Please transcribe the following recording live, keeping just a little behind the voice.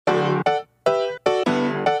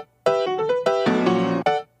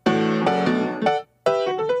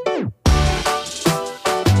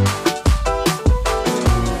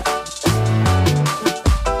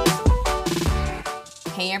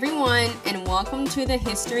welcome to the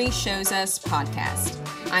History Shows Us podcast.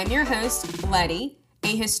 I'm your host, Letty,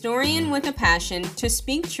 a historian with a passion to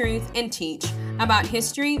speak truth and teach about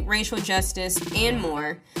history, racial justice, and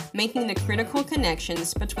more, making the critical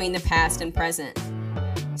connections between the past and present.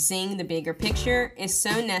 Seeing the bigger picture is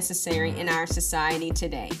so necessary in our society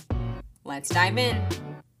today. Let's dive in.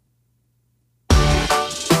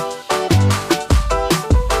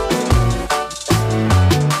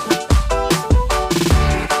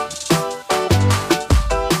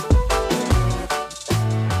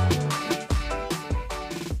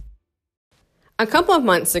 A couple of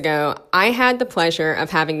months ago, I had the pleasure of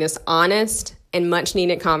having this honest and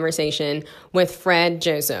much-needed conversation with Fred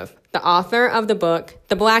Joseph, the author of the book,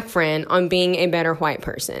 The Black Friend, on Being a Better White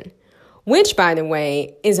Person, which, by the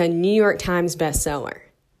way, is a New York Times bestseller.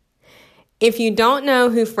 If you don't know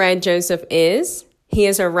who Fred Joseph is, he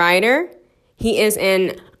is a writer, he is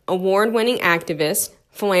an award-winning activist,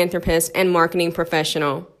 philanthropist, and marketing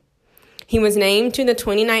professional. He was named to the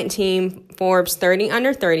 2019 Forbes 30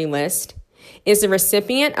 Under 30 list, is the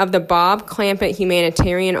recipient of the Bob Clampett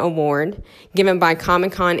Humanitarian Award given by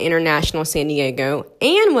Comic-Con International San Diego,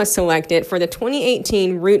 and was selected for the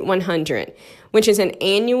 2018 Root 100, which is an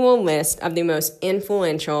annual list of the most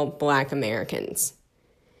influential Black Americans.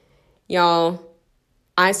 Y'all,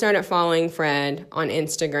 I started following Fred on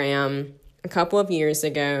Instagram a couple of years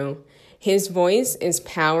ago. His voice is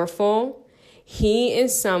powerful. He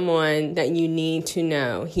is someone that you need to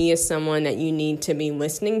know. He is someone that you need to be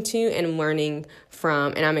listening to and learning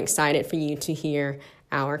from, and I'm excited for you to hear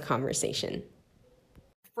our conversation.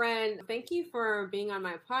 Fred, thank you for being on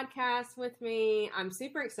my podcast with me. I'm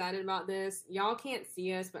super excited about this. Y'all can't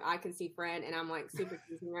see us, but I can see Fred, and I'm like super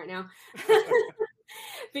teasing right now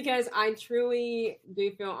because I truly do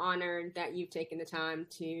feel honored that you've taken the time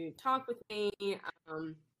to talk with me.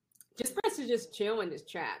 Just for us to just chill and just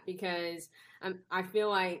chat, because I feel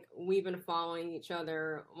like we've been following each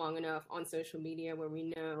other long enough on social media where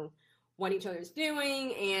we know what each other's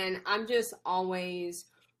doing, and I'm just always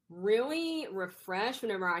really refreshed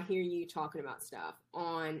whenever I hear you talking about stuff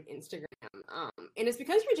on Instagram. And it's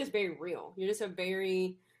because you're just very real. You're just a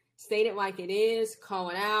very state it like it is, call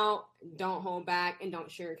it out, don't hold back, and don't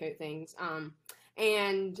sugarcoat things.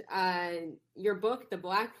 And your book, The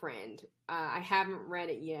Black Friend, I haven't read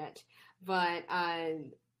it yet, but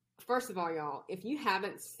first of all, y'all, if you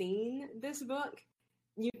haven't seen this book,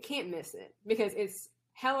 you can't miss it because it's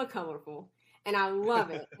hella colorful and I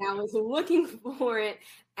love it. And I was looking for it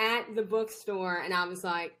at the bookstore and I was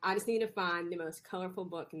like, I just need to find the most colorful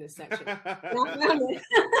book in this section. And I found it.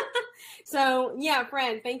 So yeah,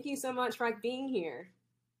 Fred, thank you so much for being here.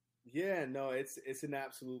 Yeah, no, it's an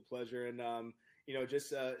absolute pleasure. And,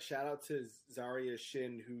 just shout out to Zaria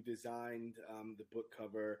Shin, who designed the book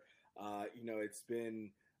cover. It's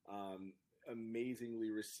been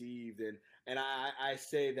amazingly received. And I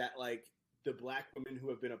say that, like, the Black women who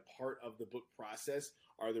have been a part of the book process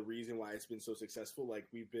are the reason why it's been so successful. Like,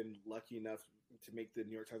 we've been lucky enough to make the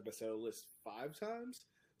New York Times bestseller list 5 times.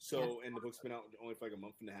 So, and the book's been out only for like a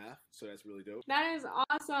month and a half. So that's really dope. That is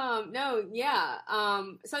awesome. No, yeah.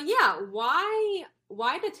 So yeah, why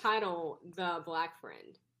the title, The Black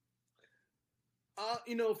Friend?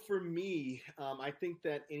 For me, I think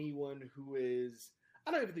that anyone who is,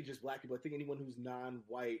 I don't even think just Black people, I think anyone who's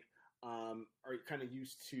non-white are kind of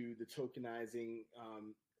used to the tokenizing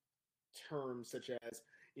terms such as,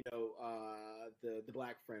 the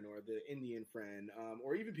Black friend or the Indian friend,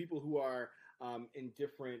 or even people who are in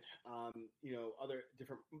different, other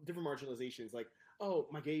different marginalizations, like, oh,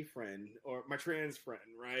 my gay friend or my trans friend,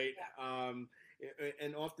 right? Yeah.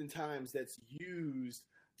 And oftentimes that's used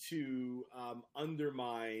to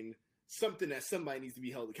undermine something that somebody needs to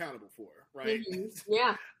be held accountable for, right? Mm-hmm.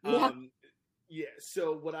 Yeah. Yeah.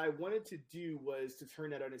 So what I wanted to do was to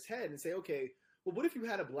turn that on its head and say, okay, well, what if you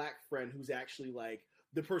had a Black friend who's actually like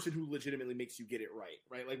the person who legitimately makes you get it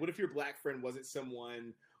right? Like, what if your Black friend wasn't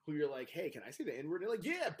someone who you're like, hey, can I say the N-word? They're like,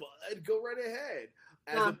 yeah, bud, go right ahead.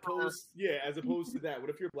 As opposed to that, what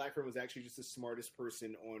if your Black friend was actually just the smartest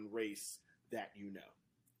person on race that you know?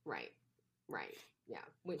 Right. Yeah,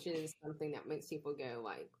 which is something that makes people go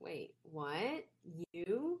like, wait, what?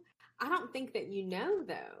 You? I don't think that you know,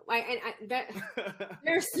 though. Like,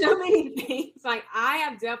 there's so many things. Like, I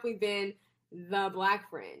have definitely been the Black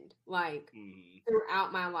friend, like,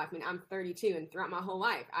 throughout my life. I mean, I'm 32, and throughout my whole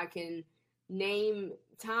life, I can name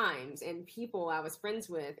times and people I was friends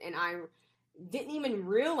with, and I didn't even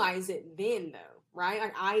realize it then, though, right?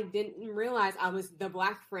 Like, I didn't realize I was the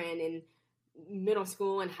Black friend in middle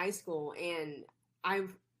school and high school, and I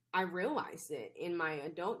realized it in my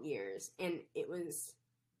adult years, and it was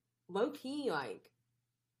low key, like,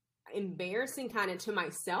 embarrassing kind of to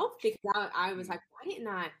myself, because I was like,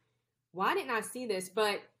 why didn't I see this?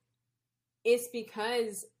 But it's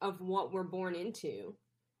because of what we're born into.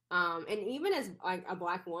 And even as like a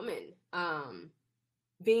Black woman,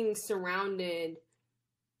 being surrounded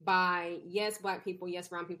by, yes, Black people, yes,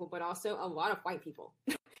 brown people, but also a lot of white people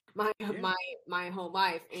my whole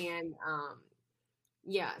life. And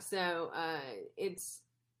so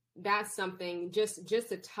that's something, just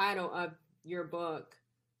the title of your book,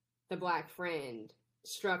 The Black Friend,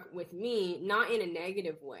 struck with me, not in a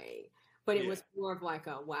negative way, but it was more of like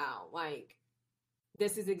a, wow, like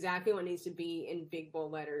this is exactly what needs to be in big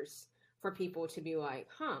bold letters for people to be like,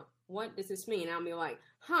 huh, what does this mean? And I'll be like,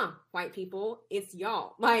 huh, white people, it's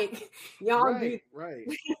y'all. Like y'all right.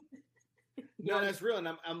 y'all. No, that's real, and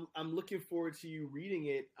I'm looking forward to you reading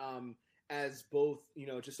it. As both,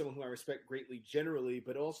 just someone who I respect greatly generally,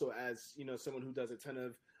 but also as, someone who does a ton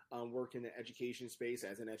of work in the education space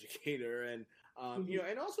as an educator, and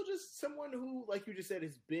and also just someone who, like you just said,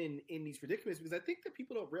 has been in these predicaments. Because I think that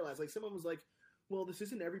people don't realize, like, someone was like, well, this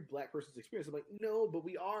isn't every Black person's experience. I'm like, no, but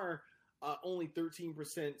we are only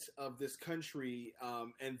 13% of this country,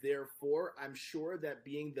 and therefore I'm sure that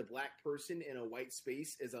being the Black person in a white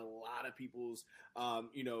space is a lot of people's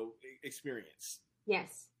experience.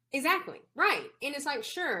 Yes, exactly. Right. And it's like,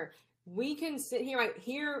 sure, we can sit here, right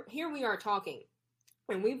here we are talking,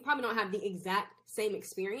 and we probably don't have the exact same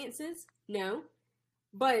experiences, no,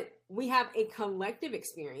 but we have a collective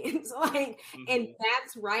experience. Like, and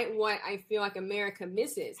that's right what I feel like America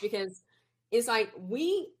misses, because it's like,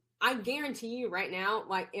 I guarantee you right now,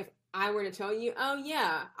 like, if I were to tell you, oh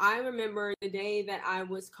yeah, I remember the day that I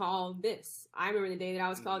was called this, I remember the day that I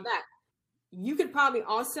was called that, you could probably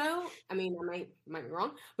also, I mean, I might be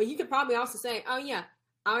wrong, but you could probably also say, oh yeah,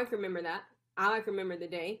 I like remember that. I like remember the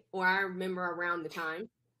day, or I remember around the time.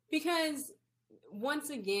 Because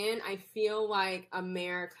once again, I feel like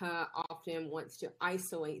America often wants to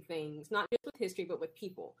isolate things, not just with history, but with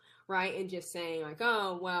people, right? And just saying like,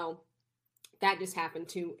 oh, well, that just happened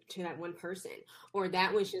to that one person, or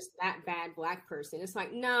that was just that bad Black person. It's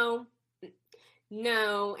like, no.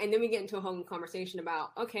 And then we get into a whole conversation about,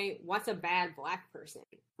 okay, what's a bad Black person,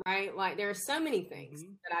 right? Like, there are so many things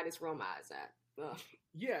that I just roll my eyes at. Ugh.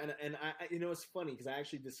 Yeah, and I it's funny because I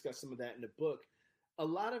actually discussed some of that in the book. A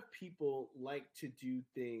lot of people like to do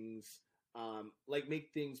things, like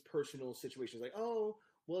make things personal situations, like, oh,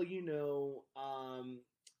 well,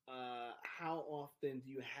 how often do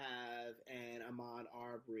you have an Ahmaud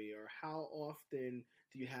Arbery, or how often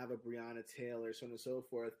do you have a Breonna Taylor, so on and so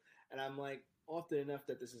forth. And I'm like, often enough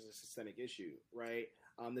that this is a systemic issue, right?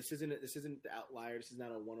 This isn't the outlier. This is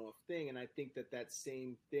not a one-off thing. And I think that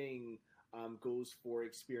same thing goes for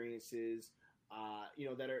experiences,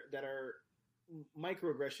 that are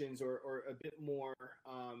microaggressions, or a bit more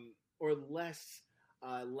or less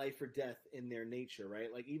life or death in their nature,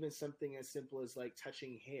 right? Like, even something as simple as like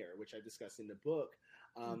touching hair, which I discussed in the book.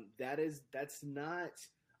 That's not,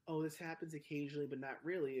 oh, this happens occasionally, but not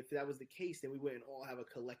really. If that was the case, then we wouldn't all have a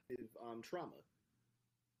collective trauma.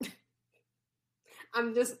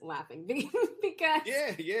 I'm just laughing because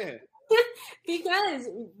yeah. because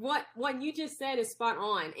what you just said is spot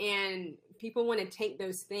on, and people want to take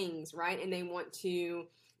those things, right, and they want to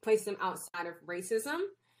place them outside of racism.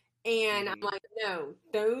 And I'm like, no,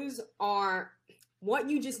 those are, what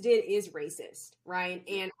you just did is racist, right?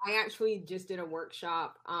 And I actually just did a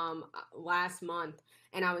workshop last month,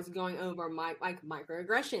 and I was going over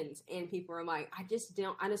microaggressions, and people are like, I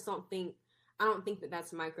don't think that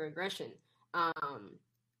that's microaggression.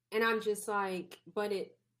 And I'm just like, but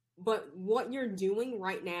what you're doing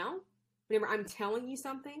right now, whenever I'm telling you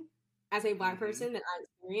something as a Black person that I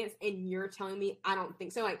experienced, and you're telling me I don't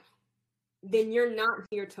think so, like, then you're not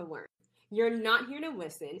here to learn. You're not here to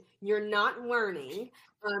listen. You're not learning.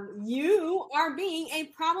 You are being a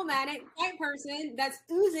problematic white person that's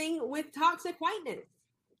oozing with toxic whiteness.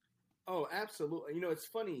 Oh, absolutely. It's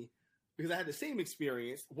funny because I had the same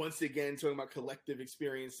experience, once again, talking about collective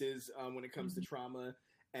experiences when it comes to trauma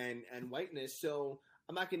and whiteness. So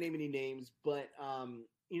I'm not going to name any names, but,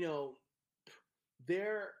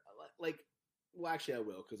 they're like, well, actually I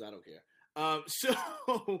will, because I don't care.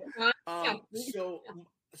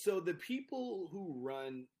 So the people who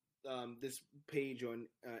run this page on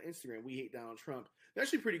Instagram, We Hate Donald Trump, they're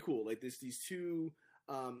actually pretty cool. Like, these two,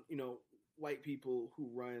 white people who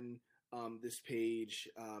run this page.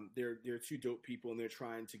 They're two dope people, and they're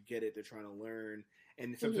trying to get it. They're trying to learn,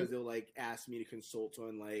 and sometimes they'll like ask me to consult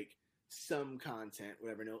on like some content,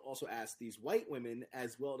 whatever. And they'll also ask these white women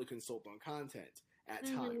as well to consult on content at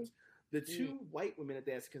times. The two white women that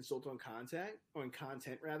they asked to consult on content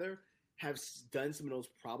have done some of those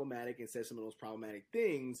problematic and said some of those problematic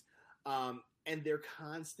things, and they're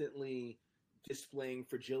constantly displaying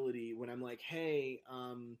fragility when I'm like, hey,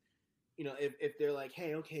 if they're like,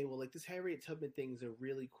 hey, okay, well, like this Harriet Tubman thing is a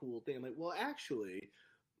really cool thing. I'm like, well, actually,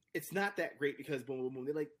 it's not that great because boom, boom, boom.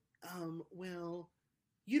 They're like, well,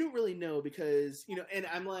 you don't really know because, and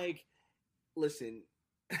I'm like, listen,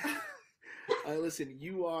 listen,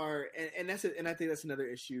 you are, and I think that's another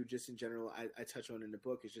issue just in general. I touch on in the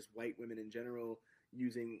book is just white women in general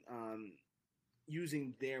using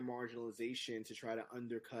their marginalization to try to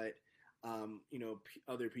undercut,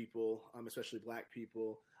 other people, especially Black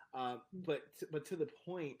people. But to the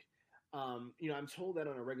point, I'm told that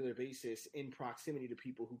on a regular basis in proximity to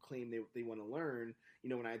people who claim they want to learn.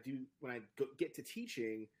 When I get to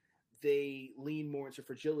teaching, they lean more into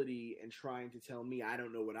fragility and trying to tell me I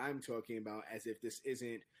don't know what I'm talking about, as if this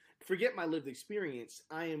isn't. Forget my lived experience.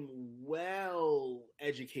 I am well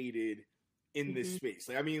educated in this space.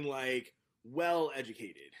 Like well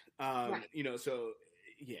educated. Right. So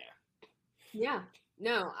yeah. Yeah.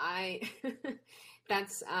 No,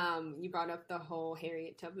 that's, you brought up the whole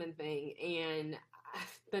Harriet Tubman thing, and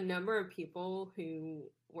the number of people who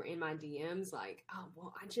were in my DMs like, oh,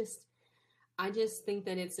 well, I just think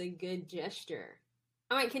that it's a good gesture.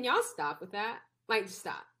 I'm like, can y'all stop with that? Like,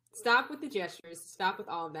 stop with the gestures, stop with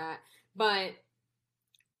all of that. But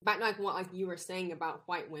like what, like you were saying about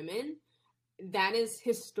white women, that is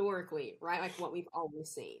historically, right? Like what we've always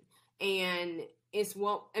seen. And it's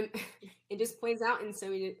it just plays out in so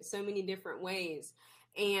many different ways.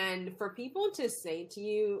 And for people to say to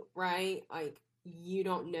you, right, like, you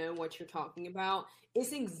don't know what you're talking about,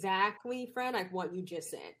 it's exactly, Fred, like what you just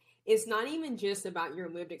said. It's not even just about your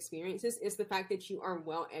lived experiences. It's the fact that you are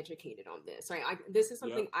well educated on this, right? This is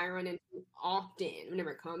something I run into often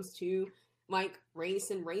whenever it comes to like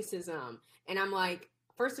race and racism. And I'm like,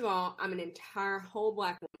 first of all, I'm an entire whole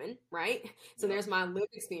Black woman, right? So there's my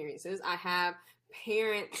lived experiences. I have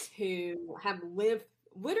parents who have lived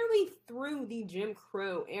literally through the Jim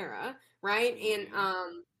Crow era, right? And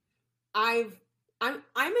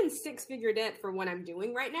I'm in 6-figure debt for what I'm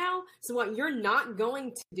doing right now. So what you're not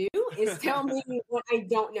going to do is tell me what I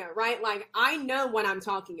don't know, right? Like, I know what I'm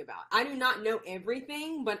talking about. I do not know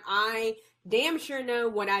everything, but I damn sure know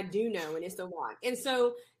what I do know, and it's a lot. And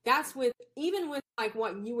so that's even with like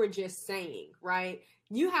what you were just saying, right?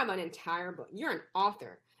 You have an entire book. You're an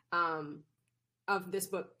author of this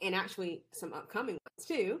book, and actually some upcoming ones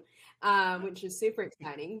too, which is super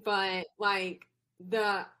exciting. But like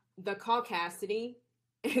the caucasity,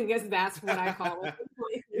 I guess that's what I call it.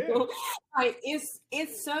 Like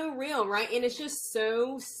it's so real, right? And it's just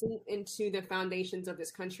so seeped into the foundations of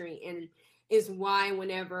this country, and is why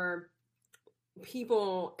whenever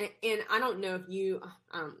people, and I don't know if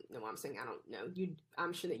I don't know what I'm saying, I don't know,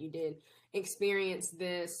 I'm sure that you did experience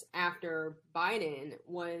this after Biden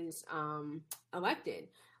was elected,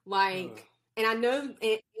 like, and I know,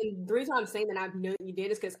 and the reason I'm saying that I know you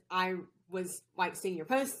did is because I was like seeing your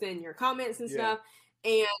posts and your comments and stuff,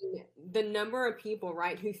 and the number of people,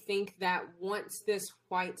 right, who think that once this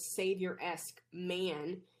white savior-esque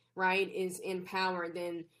man, right, is in power,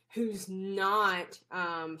 then who's not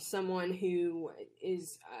someone who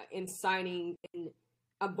is inciting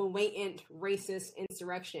a blatant racist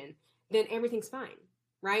insurrection, then everything's fine,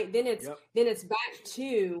 right? Then it's back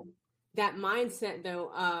to that mindset,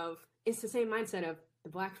 though, of it's the same mindset of the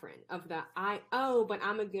Black friend, of the but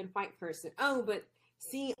I'm a good white person. Oh, but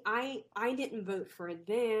see, I didn't vote for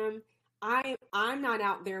them. I'm not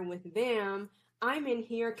out there with them. I'm in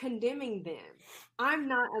here condemning them. I'm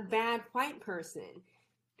not a bad white person.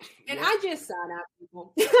 And I just saw that,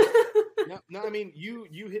 people. No, I mean, you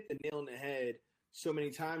hit the nail on the head so many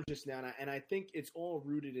times just now, and I think it's all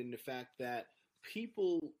rooted in the fact that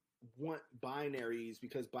people want binaries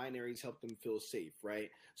because binaries help them feel safe, right?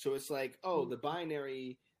 So it's like, the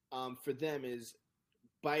binary for them is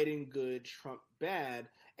Biden good, Trump bad,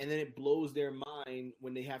 and then it blows their mind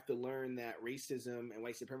when they have to learn that racism and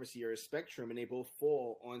white supremacy are a spectrum, and they both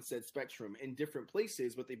fall on said spectrum in different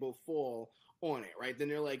places, but they both fall on it, right? Then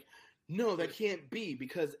they're like, no, that can't be,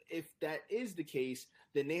 because if that is the case,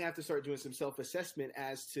 then they have to start doing some self-assessment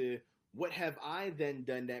as to what have I then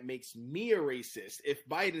done that makes me a racist if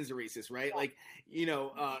Biden's a racist, right? Like,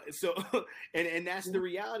 so, and that's the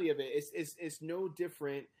reality of it. It's no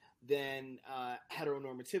different than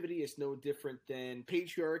heteronormativity. It's no different than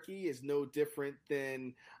patriarchy. It's no different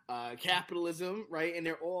than capitalism, right? And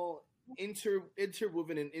they're all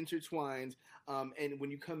interwoven and intertwined. And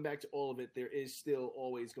when you come back to all of it, there is still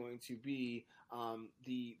always going to be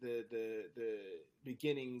the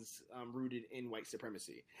beginnings rooted in white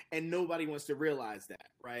supremacy, and nobody wants to realize that,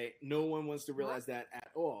 right? No one wants to realize that at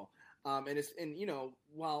all. And you know,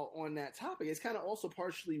 while on that topic, it's kind of also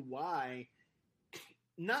partially why,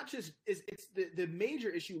 not just it's the major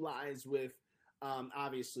issue lies with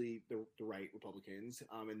obviously the right Republicans,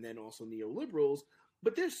 and then also neoliberals.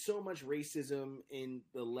 But there's so much racism in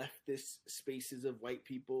the leftist spaces of white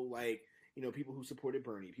people, like, you know, people who supported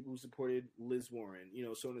Bernie, people who supported Liz Warren, you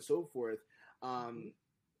know, so on and so forth. And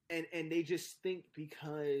they just think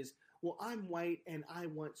because, well, I'm white and I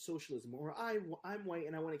want socialism, or I'm white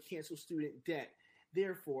and I want to cancel student debt,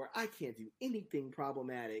 therefore I can't do anything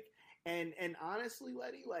problematic. And honestly,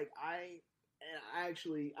 Letty, like I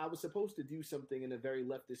was supposed to do something in a very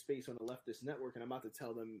leftist space on a leftist network, and I'm about to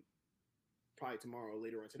tell them probably tomorrow or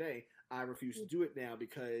later on today, I refuse to do it now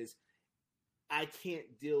because I can't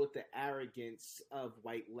deal with the arrogance of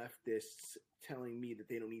white leftists telling me that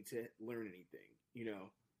they don't need to learn anything, you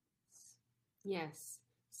know? Yes.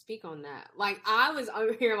 Speak on that. Like, I was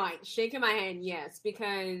over here, like, shaking my head, yes,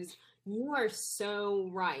 because you are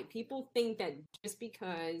so right. People think that just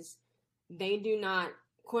because they do not,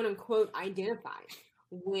 quote unquote, identify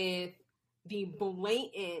with the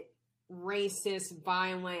blatant, racist,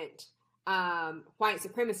 violent, white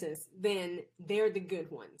supremacists, then they're the good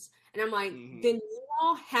ones. And I'm like, then you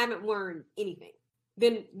all haven't learned anything.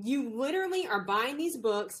 Then you literally are buying these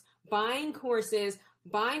books, buying courses,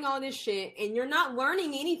 buying all this shit, and you're not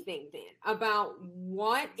learning anything then about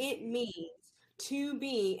what it means to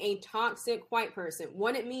be a toxic white person,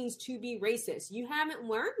 what it means to be racist. You haven't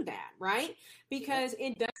learned that, right? Because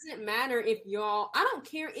it doesn't matter if y'all, I don't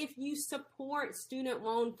care if you support student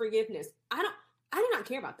loan forgiveness. I do not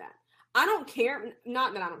care about that. I don't care,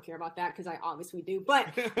 not that I don't care about that, because I obviously do, but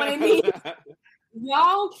what I mean,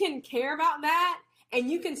 y'all can care about that,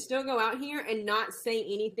 and you can still go out here and not say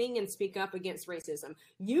anything and speak up against racism.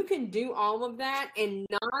 You can do all of that and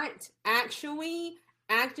not actually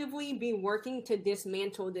actively be working to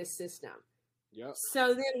dismantle this system. Yep. So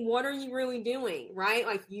then what are you really doing, right?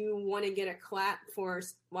 Like, you want to get a clap for,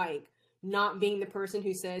 like, not being the person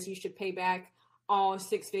who says you should pay back all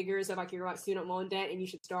 6 figures of, like, your, like, student loan debt and you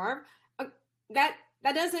should starve. That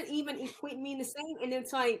doesn't even equate mean the same. And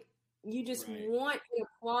it's like, you just want an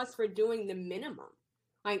applause for doing the minimum.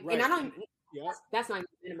 Like, and I don't, that's not the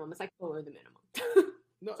minimum. It's like below the minimum.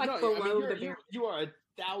 No, like below the minimum. You are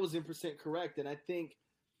 1,000% correct. And I think,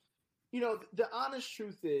 you know, the honest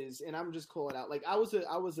truth is, and I'm just calling out, like, I was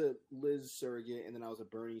a Liz surrogate, and then I was a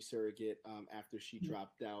Bernie surrogate after she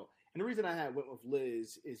dropped out. And the reason I went with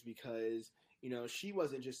Liz is because, you know, she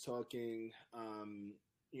wasn't just talking,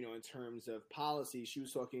 you know, in terms of policy. She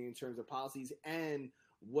was talking in terms of policies and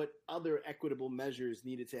what other equitable measures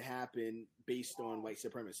needed to happen based on white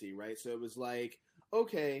supremacy, right? So it was like,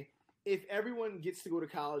 okay, if everyone gets to go to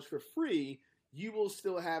college for free, you will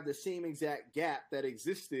still have the same exact gap that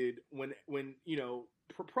existed when you know,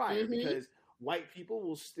 prior, because white people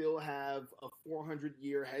will still have a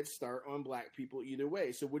 400-year head start on black people either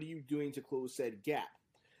way. So what are you doing to close said gap?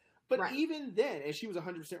 But even then, and she was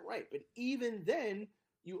 100% right, but even then,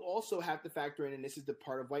 you also have to factor in, and this is the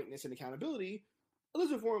part of whiteness and accountability,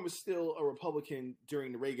 Elizabeth Warren was still a Republican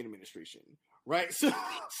during the Reagan administration, right? So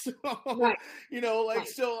you know, like,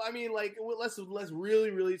 so, I mean, like, let's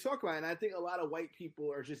really, really talk about it. And I think a lot of white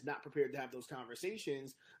people are just not prepared to have those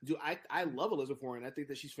conversations. I love Elizabeth Warren. I think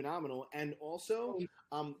that she's phenomenal. And also,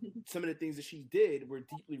 some of the things that she did were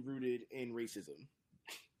deeply rooted in racism.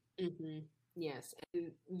 Yes.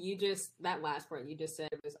 And you just, that last part you just said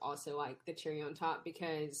was also like the cherry on top,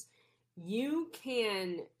 because you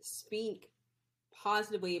can speak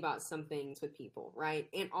positively about some things with people, right?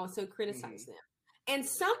 And also criticize them. And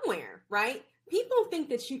somewhere, right, people think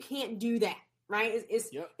that you can't do that, right?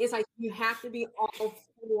 It's like you have to be all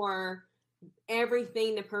for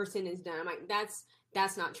everything the person has done. I'm like,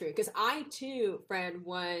 that's not true. Because I too, Fred,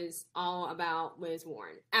 was all about Liz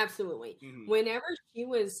Warren. Absolutely. Whenever she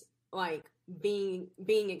was like being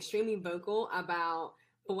extremely vocal about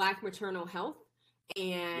Black maternal health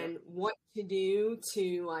and what to do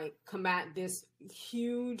to like combat this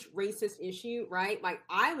huge racist issue, right? Like,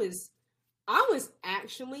 I was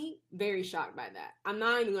actually very shocked by that. I'm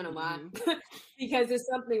not even gonna lie, because it's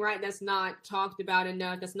something, right, that's not talked about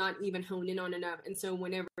enough, that's not even honed in on enough. And so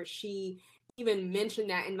whenever she even mentioned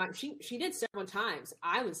that, and like she did several times,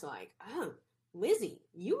 I was like, oh, Lizzie,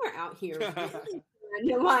 you are out here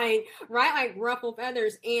really like, right, like ruffle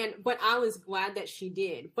feathers. But I was glad that she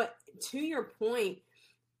did. But to your point,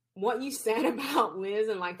 what you said about Liz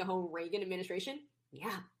and like the whole Reagan administration,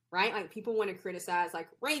 yeah, right? Like people want to criticize like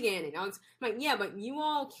Reagan and all this. I'm like, yeah, but you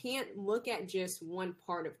all can't look at just one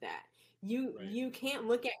part of that. You can't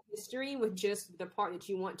look at history with just the part that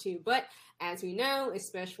you want to. But as we know,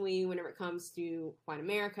 especially whenever it comes to white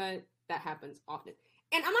America, that happens often.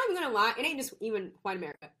 And I'm not even gonna lie, it ain't just even white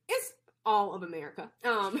America. It's all of America.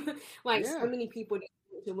 Like so many people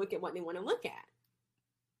to look at what they want to look at.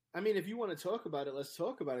 I mean, if you want to talk about it, let's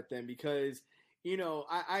talk about it then, because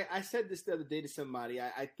I said this the other day to somebody.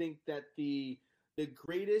 I think that the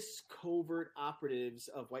greatest covert operatives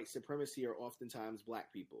of white supremacy are oftentimes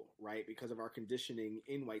black people, right? Because of our conditioning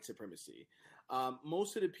in white supremacy.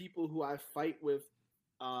 Most of the people who I fight with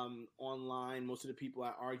online, most of the people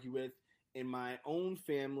I argue with in my own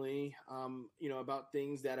family, about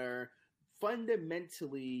things that are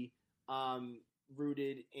fundamentally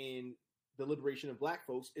rooted in the liberation of black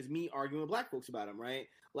folks, is me arguing with black folks about them, right?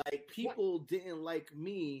 Like people didn't like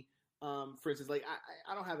me. For instance, like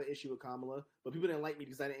I don't have an issue with Kamala, but people didn't like me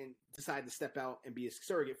because I didn't decide to step out and be a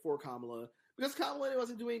surrogate for Kamala, because Kamala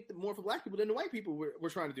wasn't doing more for black people than the white people were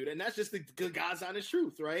trying to do that. And that's just the God's honest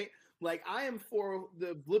truth, right? Like, I am for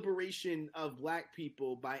the liberation of black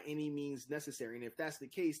people by any means necessary. And if that's the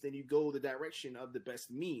case, then you go the direction of the best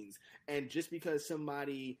means. And just because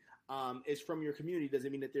somebody is from your community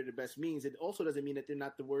doesn't mean that they're the best means. It also doesn't mean that they're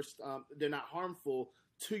not the worst. They're not harmful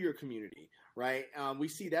to your community, right? We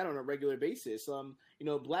see that on a regular basis.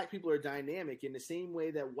 Black people are dynamic in the same way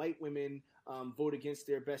that white women vote against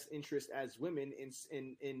their best interest as women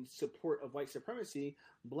in support of white supremacy.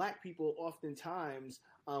 Black people oftentimes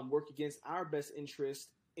work against our best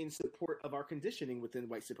interest in support of our conditioning within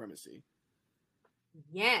white supremacy.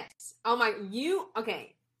 Yes. Oh my,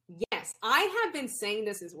 okay. Yes, I have been saying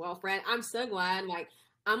this as well, Fred. I'm so glad. Like,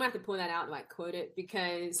 I'm gonna have to pull that out and like quote it,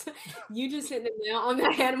 because you just hit the nail on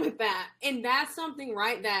the head with that. And that's something,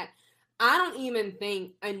 right, that I don't even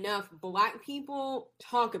think enough black people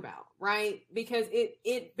talk about, right? Because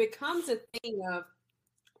it becomes a thing of,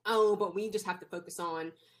 oh, but we just have to focus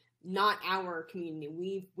on not our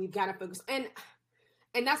community. We've got to focus, and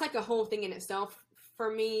that's like a whole thing in itself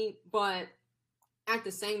for me. But at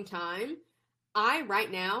the same time, I right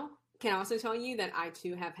now can also tell you that I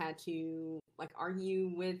too have had to like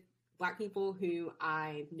argue with black people who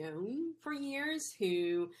I've known for years,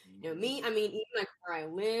 who know me. I mean, even like where I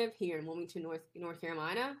live here in Wilmington, North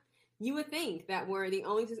Carolina, you would think that where the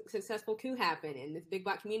only successful coup happened in this big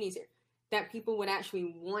black communities here, that people would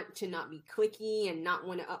actually want to not be cliquey and not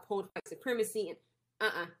want to uphold white supremacy.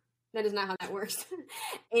 And that is not how that works.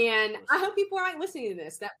 And I hope people are like listening to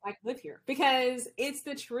this that like live here, because it's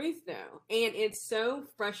the truth though. And it's so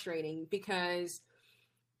frustrating because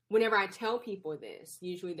whenever I tell people this,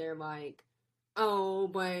 usually they're like, oh,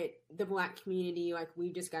 but the black community, like,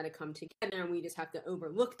 we just got to come together and we just have to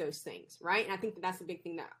overlook those things, right? And I think that's the big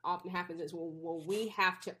thing that often happens is, well, we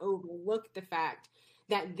have to overlook the fact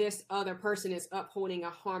that this other person is upholding a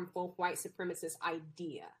harmful white supremacist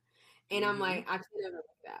idea. And I'm like, I can't overlook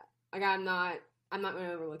that. Like, I'm not going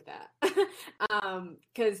to overlook that.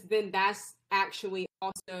 Because then that's actually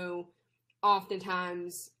also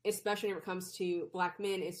oftentimes, especially when it comes to black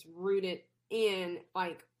men, it's rooted in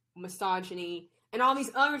like misogyny and all these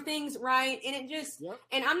other things, right? And it just,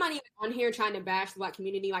 and I'm not even on here trying to bash the black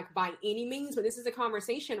community like by any means, but this is a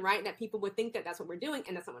conversation, right? That people would think that that's what we're doing,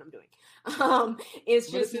 and that's not what I'm doing. It's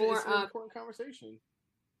just more of an important conversation.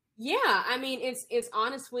 Yeah, I mean, it's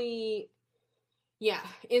honestly, yeah,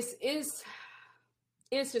 it's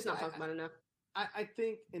just not talked about enough. I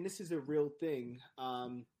think, and this is a real thing.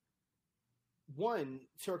 One,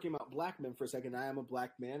 talking about black men for a second, I am a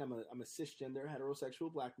black man. I'm a cisgender,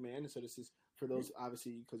 heterosexual black man. And so this is for those,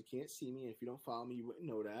 obviously, because you can't see me. And if you don't follow me, you wouldn't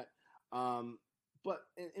know that. But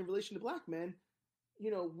in relation to black men,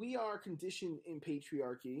 we are conditioned in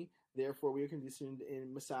patriarchy. Therefore, we are conditioned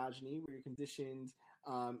in misogyny. We are conditioned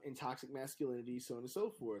in toxic masculinity, so on and so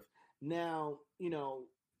forth. Now,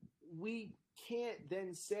 we can't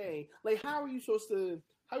then say, like, how are you supposed to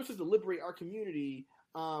liberate our community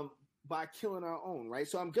by killing our own, right?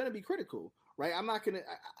 So I'm gonna be critical, right? I'm not gonna.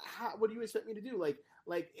 What do you expect me to do?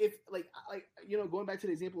 Going back to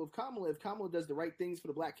the example of Kamala, if Kamala does the right things for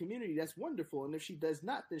the black community, that's wonderful. And if she does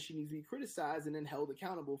not, then she needs to be criticized and then held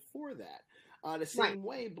accountable for that. The same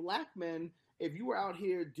way, black men, if you were out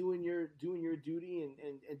here doing your duty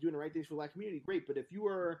and doing the right things for the black community, great. But if you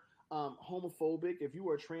were homophobic, if you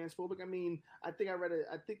are transphobic, I mean, I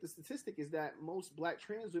think the statistic is that most black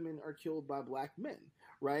trans women are killed by black men,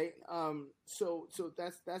 right? So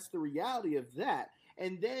that's the reality of that.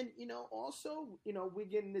 And then, also, we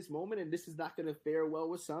get in this moment, and this is not going to fare well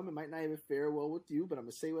with some. It might not even fare well with you, but I'm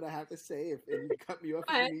going to say what I have to say, and you can cut me off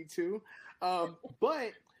if you need to.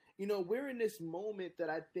 But, we're in this moment that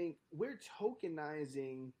I think we're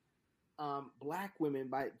tokenizing Black women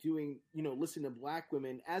by doing, listen to Black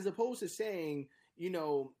women, as opposed to saying,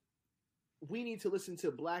 we need to listen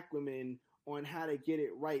to Black women on how to get it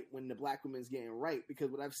right when the Black women's getting right.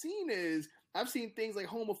 Because what I've seen things like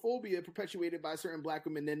homophobia perpetuated by certain Black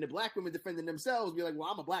women, then the Black women defending themselves be like, well,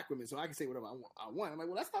 I'm a Black woman, so I can say whatever I want. I'm like,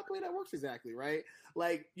 well, that's not the way that works exactly, right?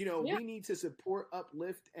 Like, we need to support,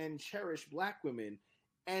 uplift, and cherish Black women.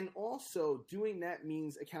 And also doing that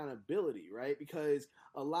means accountability, right? Because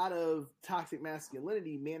a lot of toxic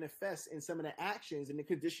masculinity manifests in some of the actions and the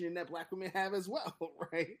conditioning that Black women have as well,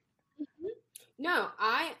 right? No,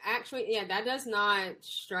 I actually, that does not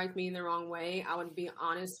strike me the wrong way. I would be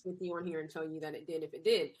honest with you on here and tell you that it did if it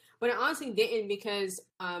did. But it honestly didn't, because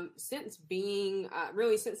since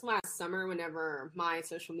last summer, whenever my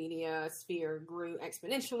social media sphere grew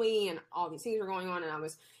exponentially and all these things were going on, and I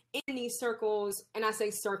was in these circles, and I say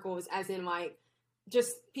circles as in like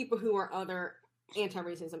just people who are other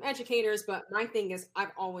anti-racism educators, but my thing is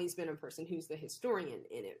I've always been a person who's the historian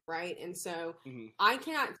in it, right? And so I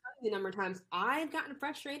cannot tell you the number of times I've gotten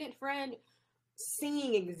frustrated, Fred,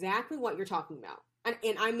 seeing exactly what you're talking about.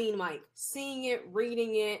 And I mean like seeing it,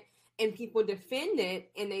 reading it, and people defend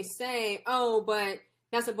it and they say, oh, but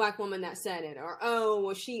that's a Black woman that said it, or oh,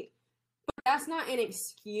 well, but that's not an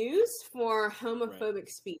excuse for homophobic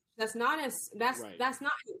speech. That's not an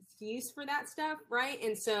excuse for that stuff, right?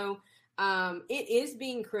 And so it is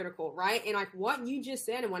being critical, right? And like what you just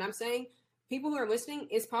said and what I'm saying, people who are listening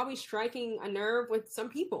is probably striking a nerve with some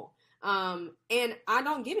people. And I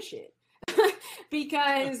don't give a shit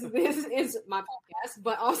because this is my podcast,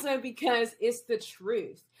 but also because it's the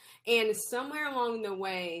truth. And somewhere along the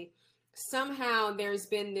way, somehow there's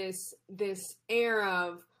been this air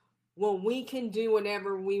of, well, we can do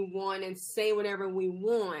whatever we want and say whatever we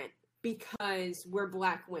want because we're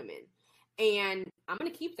Black women. And I'm going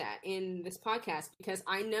to keep that in this podcast because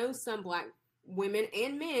I know some Black women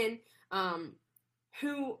and men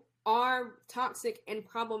who are toxic and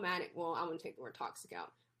problematic. Well, I want to take the word toxic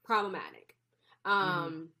out. Problematic.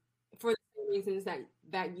 For the same reasons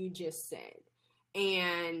that you just said.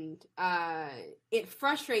 And it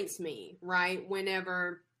frustrates me, right,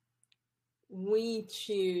 whenever we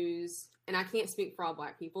choose, and I can't speak for all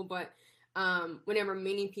Black people, but whenever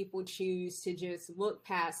many people choose to just look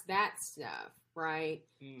past that stuff, right?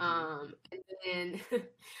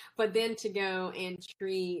 But then to go and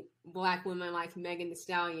treat Black women like Megan Thee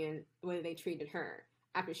Stallion, the way they treated her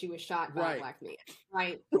after she was shot by a Black man,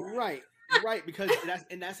 right? Right, because that's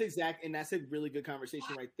a really good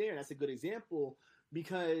conversation right there. And that's a good example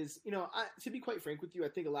because, to be quite frank with you, I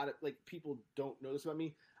think a lot of like people don't know this about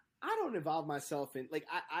me. I don't involve myself in like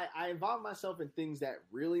I involve myself in things that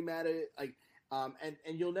really matter, like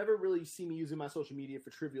and you'll never really see me using my social media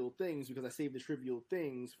for trivial things because I save the trivial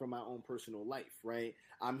things from my own personal life, right?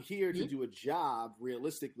 I'm here to do a job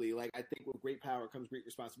realistically. Like I think with great power comes great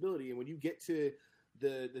responsibility, and when you get to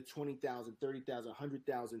the 20,000, 30,000,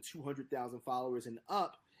 100,000, 200,000 followers and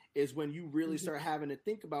up is when you really start having to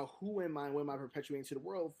think about who am I and what am I perpetuating to the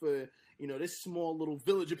world for, this small little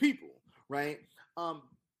village of people, right?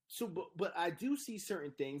 So, but I do see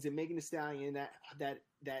certain things in Megan Thee Stallion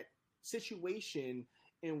that situation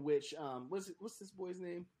in which what's this boy's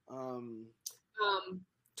name?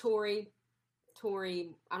 Tory.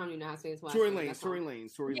 I don't even know how to say his last name. Tory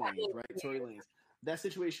Lanez, right? Tory Lanez. That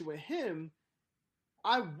situation with him,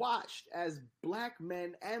 I watched as Black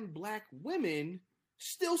men and Black women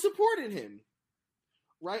still supported him,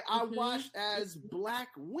 right? I watched as Black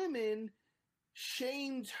women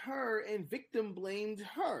shamed her and victim blamed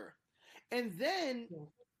her. And then,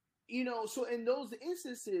 so in those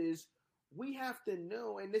instances, we have to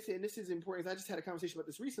know, and this is important, I just had a conversation about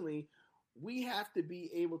this recently, we have to be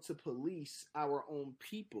able to police our own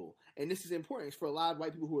people. And this is important for a lot of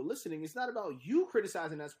white people who are listening. It's not about you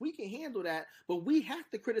criticizing us. We can handle that, but we have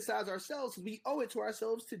to criticize ourselves because we owe it to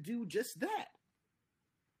ourselves to do just that.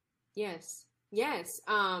 Yes.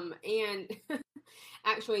 And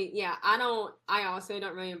actually, I also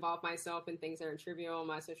don't really involve myself in things that are trivial on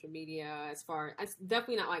my social media it's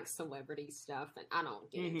definitely not like celebrity stuff, and I don't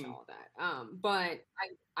get into all that. But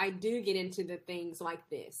I do get into the things like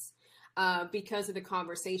this because of the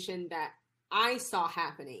conversation that I saw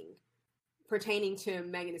happening pertaining to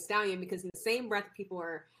Megan Thee Stallion, because in the same breath people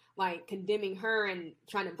are like condemning her and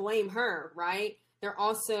trying to blame her, right? They're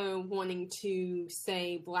also wanting to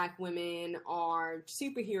say Black women are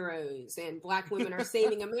superheroes and Black women are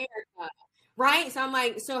saving America, right? So I'm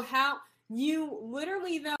like, so how you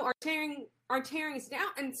literally though are tearing us down,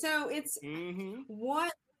 and so it's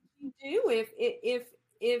what would you do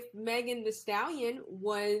if Megan Thee Stallion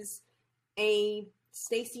was a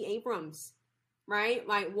Stacey Abrams, right?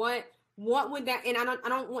 Like what would that? And I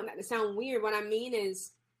don't want that to sound weird. What I mean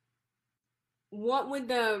is, what would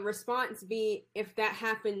the response be if that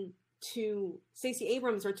happened to Stacey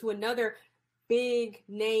Abrams or to another big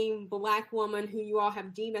name Black woman who you all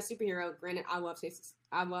have deemed as superhero? Granted, I love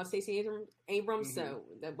Stacey Abrams, so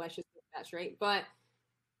let's just get that straight. But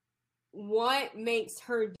what makes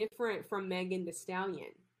her different from Megan Thee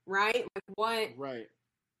Stallion, right? Like what? Right.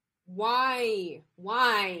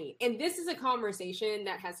 Why? And this is a conversation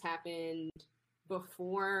that has happened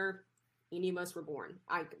before any of us were born.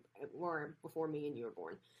 Or before me and you were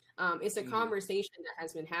born. It's a conversation that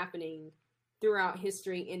has been happening throughout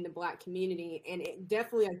history in the Black community, and it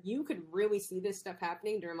definitely, like, you could really see this stuff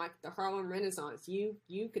happening during like the Harlem Renaissance. You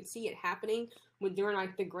could see it happening during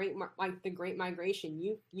like the Great Migration.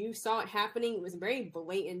 You saw it happening. It was very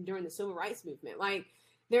blatant during the Civil Rights Movement. Like,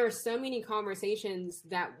 there are so many conversations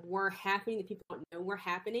that were happening that people don't know were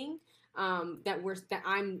happening, that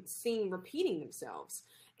I'm seeing repeating themselves.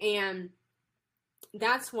 And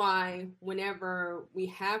that's why whenever we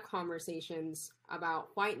have conversations about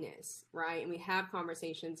whiteness, right, and we have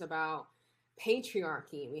conversations about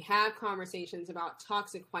patriarchy, and we have conversations about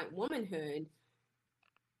toxic white womanhood,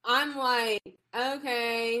 I'm like,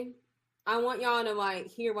 okay, I want y'all to like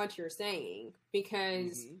hear what you're saying,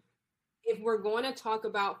 because if we're going to talk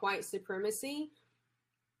about white supremacy,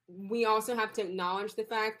 we also have to acknowledge the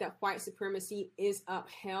fact that white supremacy is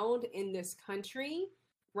upheld in this country,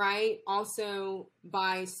 right? Also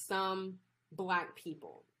by some Black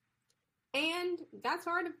people. And that's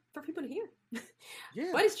hard for people to hear.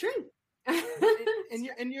 Yeah. But it's true.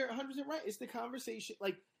 and you're 100% right. It's the conversation.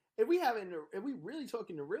 Like, if we really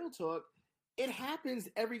talking the real talk, it happens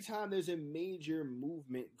every time there's a major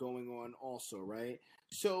movement going on also, right?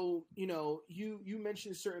 So, you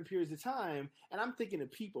mentioned certain periods of time, and I'm thinking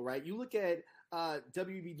of people, right? You look at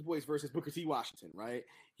W.B. Du Bois versus Booker T. Washington, right?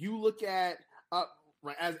 You look at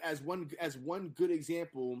right as one good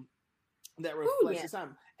example that reflects this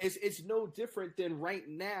time. It's no different than right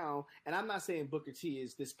now, and I'm not saying Booker T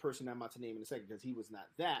is this person I'm about to name in a second, because he was not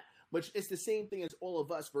that, but it's the same thing as all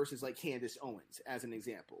of us versus like Candace Owens as an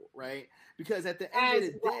example, right? Because at the end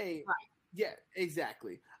of the day, yeah,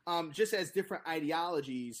 exactly. Just as different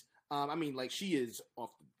ideologies. I mean, like, she is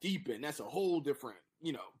off the deep end. That's a whole different,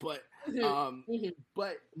 but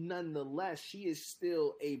but nonetheless, she is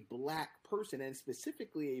still a Black person, and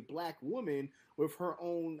specifically a Black woman with her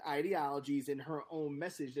own ideologies and her own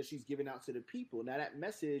message that she's giving out to the people. Now, that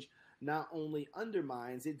message not only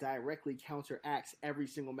undermines, it directly counteracts every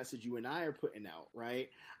single message you and I are putting out, right?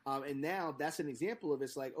 And now that's an example of,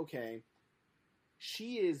 it's like, okay,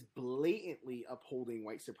 she is blatantly upholding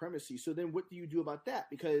white supremacy. So then what do you do about that?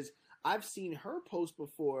 Because I've seen her post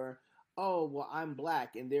before, oh, well, I'm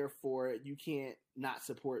Black, and therefore you can't not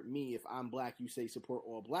support me. If I'm Black, you say support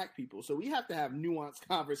all Black people. So we have to have nuanced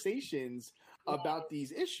conversations about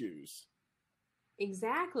these issues.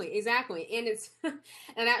 Exactly. And it's,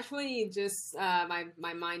 and actually just,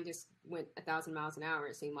 my mind just went 1,000 miles an hour,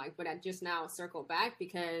 it seemed like, but I just now circled back,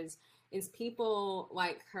 because it's people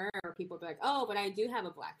like her, people be like, oh, but I do have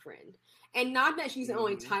a Black friend. And not that she's the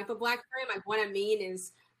only type of Black friend. Like, what I mean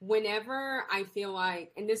is, whenever I feel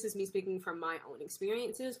like, and this is me speaking from my own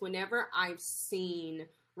experiences, whenever I've seen,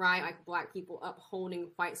 right, like Black people upholding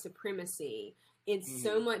white supremacy, it's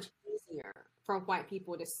so much easier for white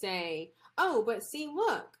people to say, oh, but see,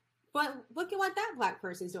 look at what that Black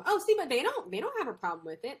person's doing. Oh, see, but they don't have a problem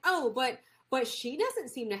with it. Oh, but she doesn't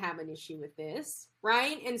seem to have an issue with this,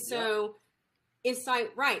 right? And so it's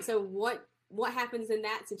like, right, so what happens in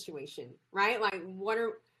that situation, right? Like, what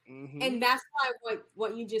are, and that's why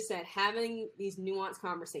what you just said, having these nuanced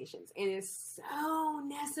conversations, and it's so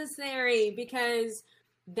necessary, because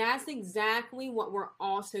that's exactly what we're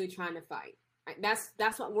also trying to fight. Right?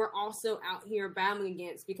 That's what we're also out here battling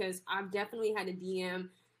against, because I've definitely had to DM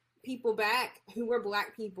people back who were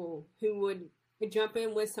Black people who would jump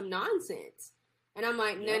in with some nonsense, and I'm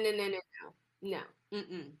like, no,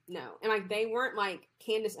 and like, they weren't like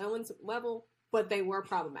Candace Owens level, but they were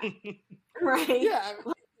problematic, right? Yeah.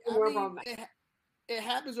 It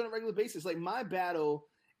happens on a regular basis. Like, my battle,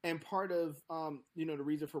 and part of the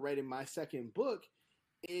reason for writing my second book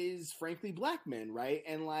is frankly Black men, right?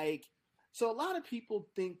 And like, so a lot of people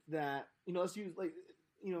think that, let's use like,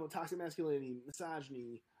 toxic masculinity,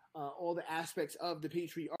 misogyny, all the aspects of the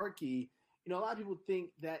patriarchy. A lot of people think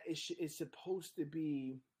that it's supposed to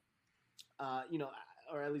be,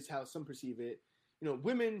 or at least how some perceive it,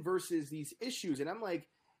 women versus these issues. And I'm like,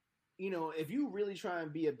 if you really try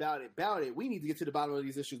and be about it, we need to get to the bottom of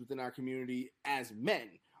these issues within our community as men,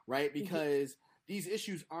 right? Because these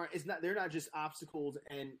issues they're not just obstacles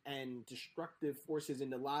and destructive forces in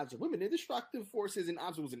the lives of women. They're destructive forces and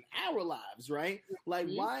obstacles in our lives, right? Like,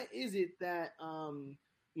 why is it that,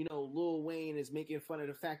 Lil Wayne is making fun of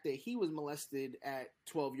the fact that he was molested at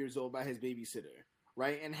 12 years old by his babysitter,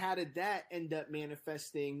 right? And how did that end up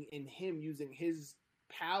manifesting in him using his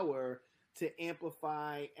power to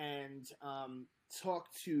amplify and talk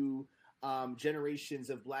to generations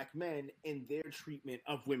of Black men in their treatment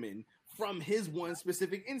of women from his one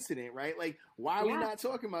specific incident, right? Like, why are we not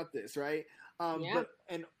talking about this, right? But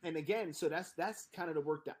again, so that's kind of the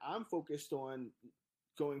work that I'm focused on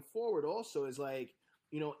going forward. Also, is like,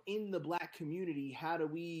 in the Black community, how do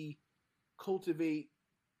we cultivate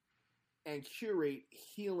and curate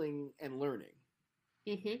healing and learning?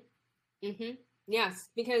 Yes,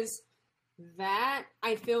 because that,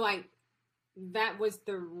 I feel like that was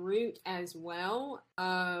the root as well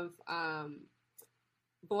of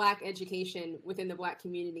Black education within the Black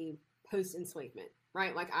community post-enslavement,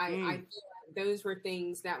 right? Like I feel like those were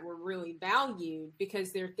things that were really valued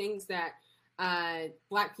because they're things that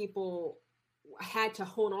Black people had to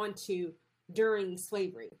hold on to during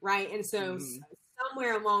slavery, right? And so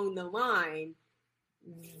somewhere along the line,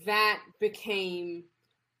 that became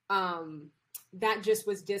that just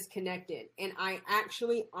was disconnected. And I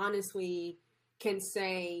actually honestly can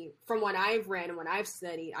say, from what I've read and what I've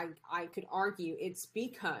studied, I could argue it's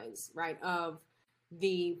because, right, of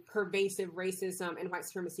the pervasive racism and white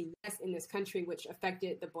supremacy, yes, in this country, which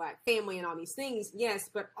affected the Black family and all these things, yes,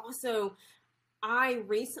 but also I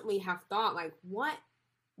recently have thought, like, what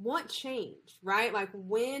changed, right? Like,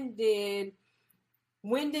 when did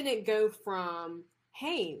it go from,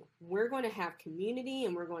 hey, we're going to have community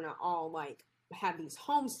and we're going to all like have these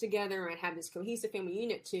homes together and have this cohesive family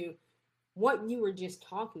unit, to what you were just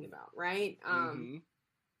talking about, right?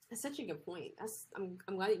 That's such a good point. I'm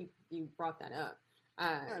glad that you brought that up.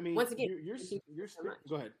 I mean, once again, you're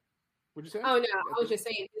go ahead. What'd you say? Oh no, I was just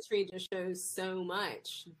saying history just shows so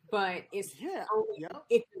much, but it's only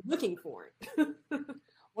if you're looking for it. Well,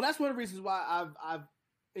 that's one of the reasons why I've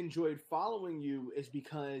enjoyed following you, is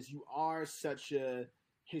because you are such a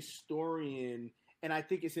historian. And I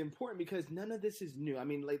think it's important because none of this is new. I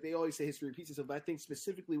mean, like they always say, history repeats itself. But I think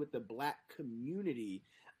specifically with the Black community,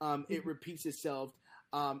 it repeats itself.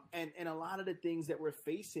 And a lot of the things that we're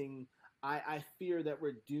facing, I fear that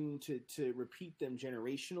we're doomed to repeat them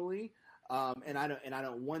generationally. And I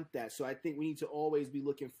don't want that. So I think we need to always be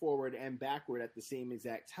looking forward and backward at the same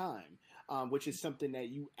exact time, which is something that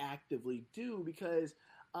you actively do because.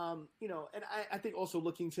 And I think also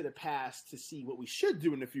looking to the past to see what we should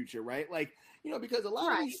do in the future, right? Like, because a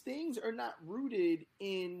lot of these things are not rooted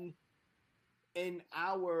in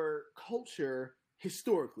our culture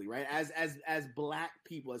historically, right? As Black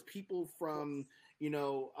people, as people from, at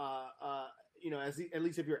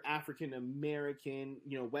least if you're African American,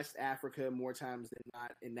 West Africa more times than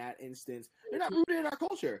not in that instance, they're not rooted in our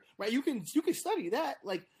culture, right? You can study that,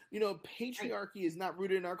 like, patriarchy is not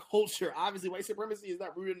rooted in our culture. Obviously, white supremacy is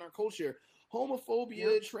not rooted in our culture.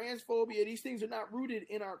 Homophobia, transphobia, these things are not rooted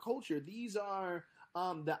in our culture. These are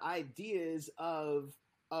the ideas of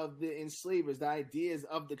the enslavers, the ideas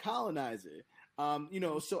of the colonizer.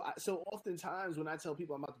 So oftentimes when I tell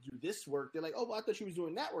people I'm about to do this work, they're like, "Oh, well, I thought you was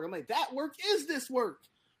doing that work." I'm like, "That work is this work."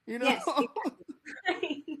 Yes,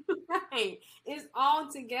 right. It's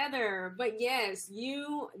all together. But yes,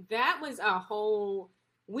 that was a whole.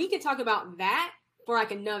 We could talk about that for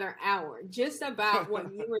like another hour, just about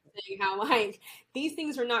what you were saying, how like these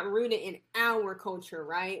things are not rooted in our culture,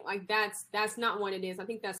 right? Like that's not what it is. I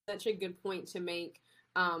think that's such a good point to make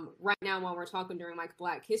right now while we're talking during like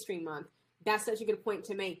Black History Month. That's such a good point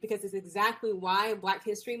to make because it's exactly why Black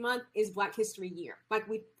History Month is Black History Year. Like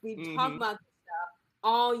we talk about this stuff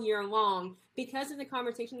all year long because of the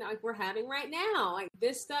conversation that like we're having right now. Like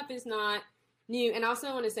this stuff is not new. And I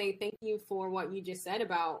also want to say thank you for what you just said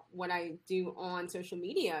about what I do on social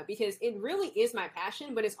media, because it really is my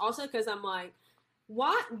passion, but it's also because I'm like,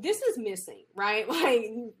 what this is missing, right?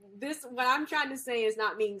 Like this, what I'm trying to say is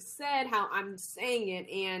not being said how I'm saying it.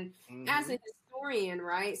 And as a historian,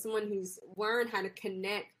 right, someone who's learned how to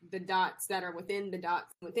connect the dots that are within the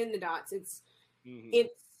dots,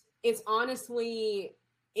 it's honestly,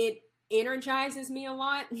 it energizes me a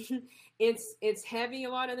lot. It's heavy a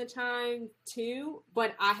lot of the time too,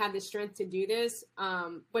 but I have the strength to do this.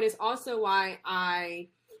 But it's also why I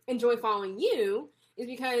enjoy following you, is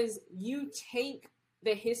because you take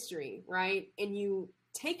the history, right, and you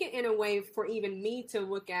take it in a way for even me to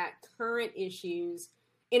look at current issues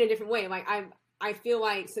in a different way. Like I feel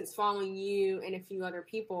like since following you and a few other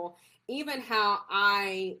people, even how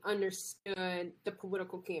I understood the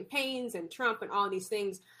political campaigns and Trump and all these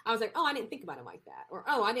things, I was like, oh, I didn't think about it like that. Or,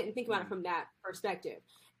 oh, I didn't think about it from that perspective.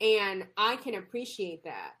 And I can appreciate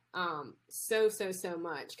that so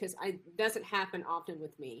much, because it doesn't happen often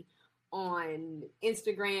with me on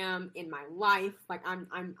Instagram, in my life. Like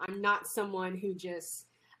I'm not someone who just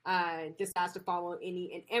decides to follow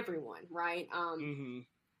any and everyone, right?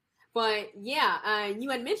 But yeah, you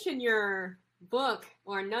had mentioned your book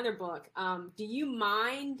or another book. Do you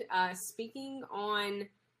mind speaking on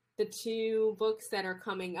the two books that are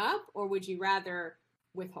coming up, or would you rather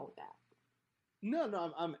withhold that?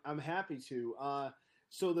 No, I'm happy to.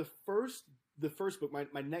 So the first book,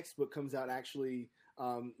 my next book comes out actually.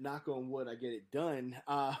 Knock on wood, I get it done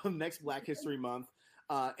next Black History Month,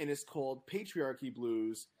 and it's called Patriarchy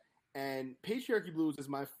Blues. And Patriarchy Blues is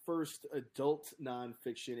my first adult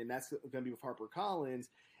nonfiction, and that's going to be with HarperCollins.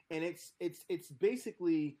 And it's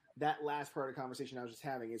basically that last part of the conversation I was just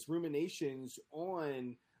having. It's ruminations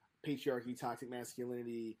on patriarchy, toxic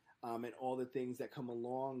masculinity, and all the things that come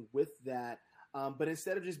along with that. But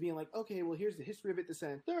instead of just being like, okay, well, here's the history of it, this,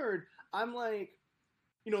 and third, I'm like,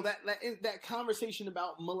 that conversation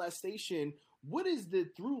about molestation, what is the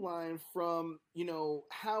through line from,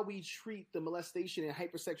 how we treat the molestation and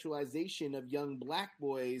hypersexualization of young Black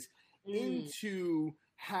boys into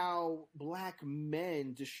how Black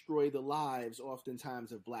men destroy the lives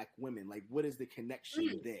oftentimes of Black women? Like, what is the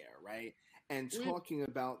connection there, right? And talking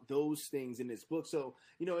about those things in this book. So,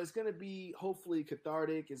 it's going to be hopefully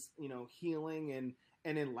cathartic, it's, healing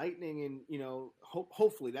and enlightening, and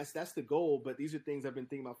hopefully that's the goal. But these are things I've been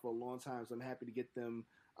thinking about for a long time, so I'm happy to get them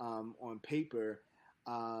on paper.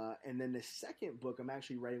 And then the second book I'm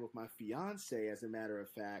actually writing with my fiance, as a matter of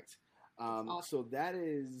fact. Awesome. So that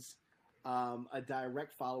is a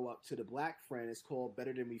direct follow-up to The Black Friend. It's called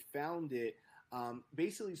Better Than We Found It.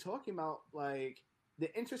 Basically talking about like the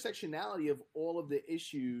intersectionality of all of the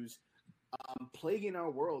issues plaguing our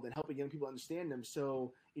world and helping young people understand them.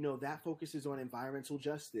 So, that focuses on environmental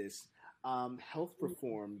justice, health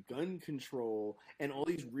reform, gun control, and all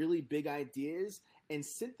these really big ideas, and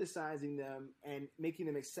synthesizing them and making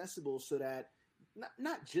them accessible so that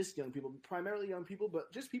not just young people, primarily young people,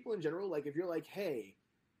 but just people in general. Like if you're like, hey,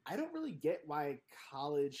 I don't really get why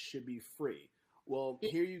college should be free. Well,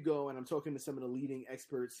 here you go, and I'm talking to some of the leading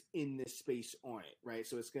experts in this space on it, right?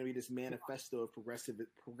 So it's going to be this manifesto of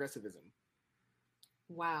progressivism.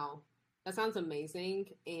 Wow, that sounds amazing.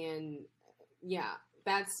 And yeah,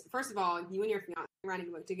 that's, first of all, you and your fiance writing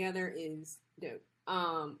a book together is dope.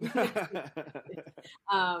 And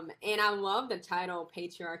I love the title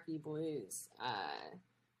Patriarchy Blues.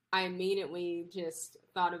 I immediately just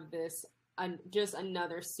thought of this, just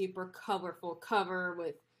another super colorful cover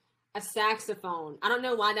with a saxophone. I don't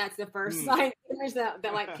know why that's the first like image that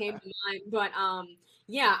like came to mind, but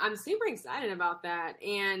yeah, I'm super excited about that.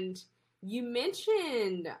 And you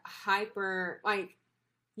mentioned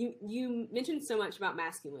you mentioned so much about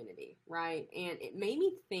masculinity, right? And it made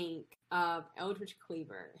me think of Eldridge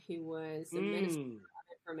Cleaver, who was the Minister of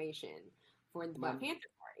Information for the Black Panther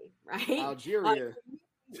Party, right? Algeria.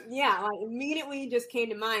 Like immediately just came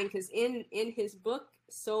to mind, because in his book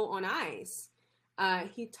Soul on Ice,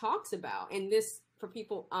 he talks about, and this, for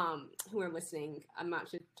people who are listening, I'm not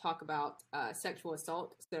to talk about sexual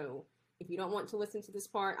assault, so if you don't want to listen to this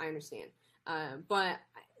part, I understand. But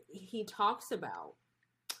he talks about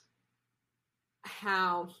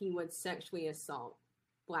how he would sexually assault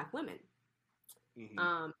Black women,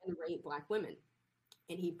 and rape Black women,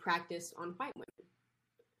 and he practiced on white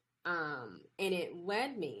women. And it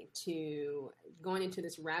led me to going into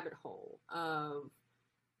this rabbit hole of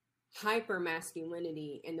hyper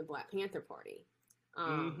masculinity in the Black Panther Party.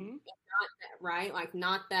 Not that, right? Like,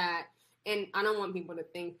 not that, and I don't want people to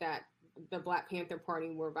think that the Black Panther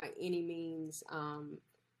Party were by any means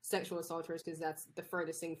sexual assaulters, because that's the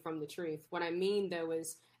furthest thing from the truth. What I mean, though,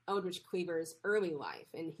 is Eldridge Cleaver's early life,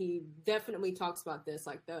 and he definitely talks about this,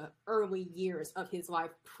 like the early years of his life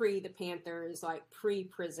pre the Panthers, like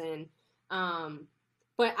pre-prison.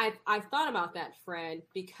 But I thought about that, Fred,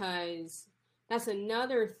 because that's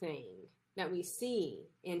another thing that we see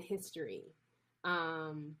in history.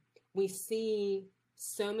 We see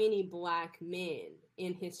so many Black men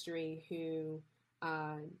in history who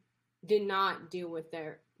did not deal with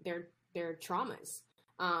their traumas,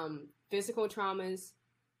 physical traumas,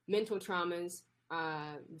 mental traumas,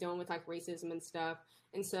 dealing with like racism and stuff.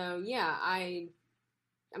 And so, yeah, I'm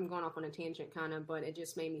going off on a tangent kind of, but it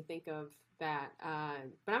just made me think of that.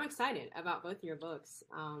 But I'm excited about both your books.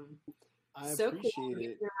 I So appreciate cool.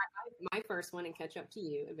 it. My first one and catch up to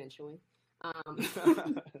you eventually.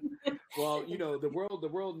 Well, the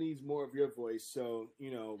world needs more of your voice, so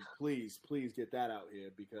please get that out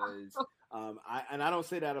here because I don't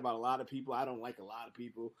say that about a lot of people. I don't like a lot of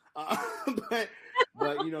people, but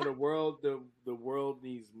the world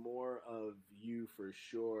needs more of you for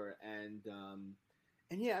sure, and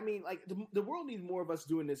yeah, I mean, like the world needs more of us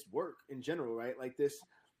doing this work in general, right? Like this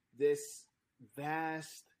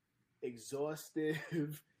vast,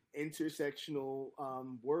 exhaustive, intersectional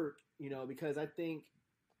work, because I think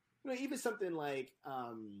even something like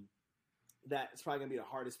that's probably gonna be the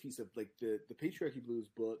hardest piece of like the Patriarchy Blues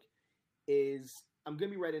book is I'm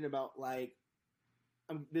gonna be writing about like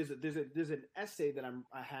there's an essay that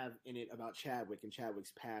I have in it about Chadwick and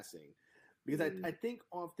Chadwick's passing because I think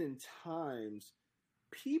oftentimes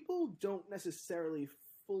people don't necessarily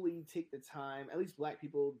fully take the time, at least Black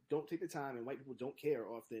people don't take the time and white people don't care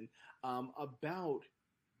often about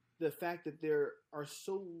the fact that there are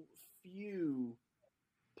so few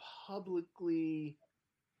publicly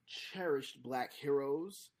cherished Black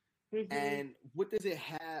heroes. Mm-hmm. And what does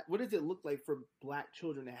it look like for Black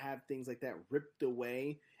children to have things like that ripped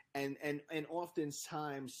away and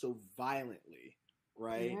oftentimes so violently,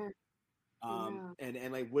 right? Yeah.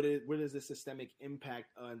 And like what is the systemic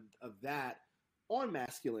impact of that on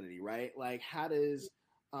masculinity, right? Like how does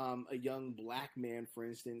a young Black man, for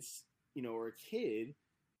instance, or a kid,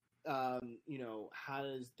 how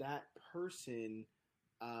does that person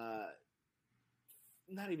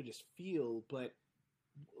not even just feel, but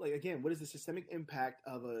like again, what is the systemic impact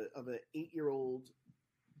of a 8-year-old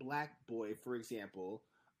Black boy, for example,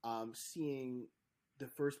 seeing the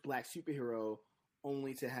first Black superhero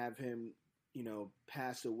only to have him,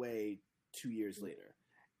 pass away 2 years later,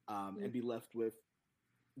 and be left with,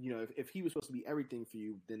 if he was supposed to be everything for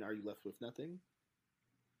you, then are you left with nothing?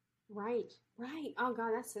 Right. Oh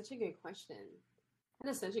God, that's such a good question. That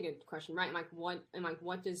is such a good question, right? What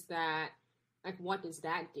does that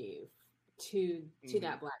do to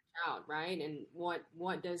that Black child, right? And what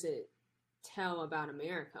does it tell about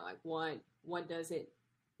America? Like what does it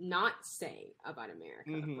not say about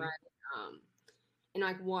America, right? And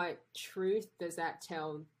like what truth does that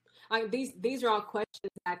tell? Like these are all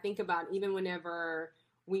questions I think about even whenever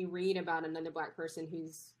we read about another Black person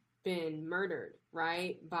who's been murdered,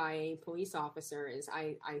 right, by police officers.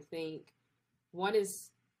 I think, what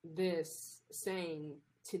is this saying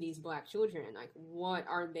to these Black children? Like, what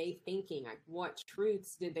are they thinking? Like, what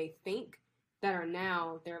truths did they think that are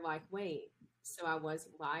now they're like, wait, so I was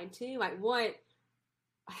lied to? Like,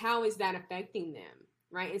 how is that affecting them,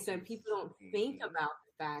 right? And so people don't think about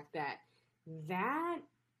the fact that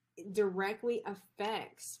directly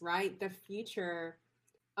affects, right, the future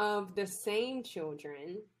of the same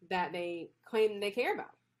children that they claim they care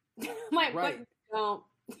about. Like, right.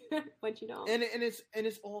 But you don't. And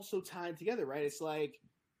it's also tied together, right? It's like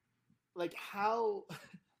how,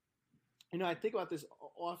 I think about this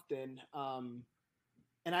often,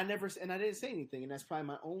 and I didn't say anything, and that's probably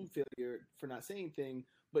my own failure for not saying anything.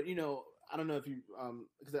 But I don't know if you,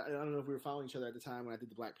 because I don't know if we were following each other at the time when I did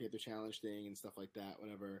the Black Panther Challenge thing and stuff like that.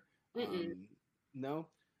 Whatever. No.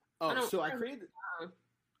 Oh, so I created.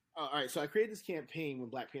 All right, so I created this campaign when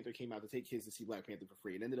Black Panther came out to take kids to see Black Panther for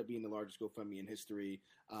free. It ended up being the largest GoFundMe in history.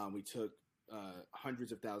 We took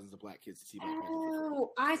hundreds of thousands of Black kids to see Black Panther for free.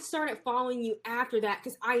 Oh, I started following you after that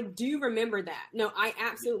because I do remember that. No, I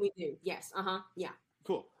absolutely do. Yes. Yeah.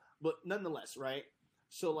 Cool. But nonetheless, right?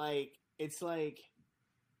 So like, it's like,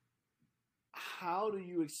 how do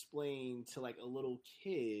you explain to like a little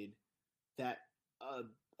kid that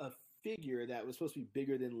a figure that was supposed to be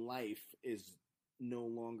bigger than life is no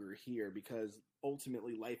longer here, because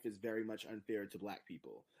ultimately life is very much unfair to Black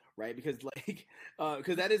people, right? Because like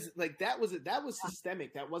because that was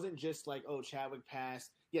systemic. That wasn't just like, oh, Chadwick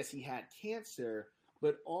passed, yes, he had cancer,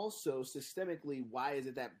 but also systemically, why is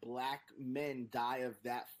it that Black men die of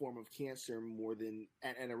that form of cancer more than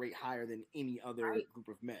at a rate higher than any other group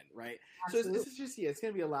of men, right? Absolutely. So this is just it's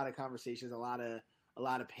going to be a lot of conversations, a lot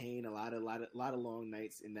of pain, a lot of long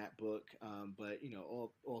nights in that book, but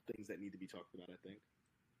all things that need to be talked about, I think.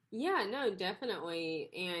 Yeah, no, definitely.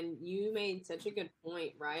 And you made such a good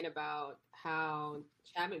point, right, about how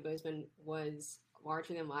Chadwick Boseman was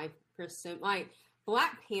larger than life person. Like,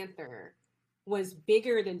 Black Panther was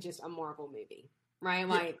bigger than just a Marvel movie, right?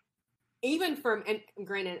 Like, even and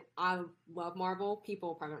granted, I love Marvel.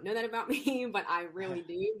 People probably don't know that about me, but I really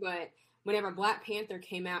do. But whenever Black Panther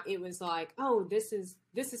came out, it was like, oh, this is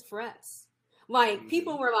for us. Like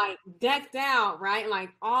people were like decked out, right?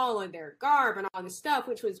 Like all of their garb and all this stuff,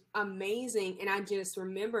 which was amazing. And I just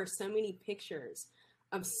remember so many pictures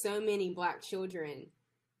of so many Black children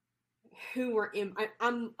who were in.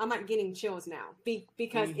 I'm like getting chills now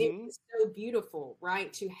because it was so beautiful,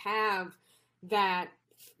 right? To have that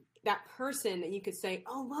person that you could say,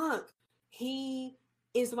 oh look, he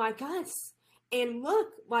is like us, and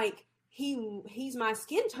look, like he's my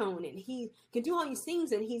skin tone, and he can do all these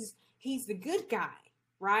things, and he's the good guy,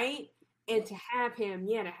 right? And to have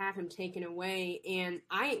him taken away. And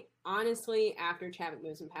I honestly, after Chadwick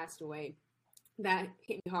Boseman passed away, that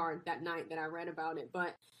hit me hard that night that I read about it.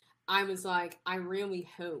 But I was like, I really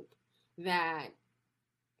hope that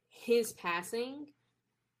his passing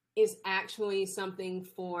is actually something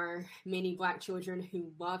for many Black children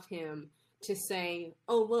who love him to say,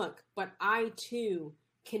 oh, look, but I too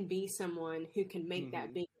can be someone who can make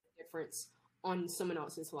that big difference on someone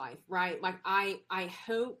else's life, right? Like I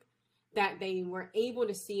hope that they were able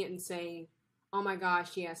to see it and say, oh my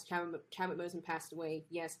gosh, yes, Chadwick Boseman passed away,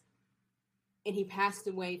 yes. And he passed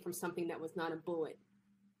away from something that was not a bullet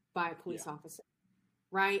by a police officer,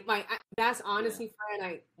 right? Like that's honestly, Fred,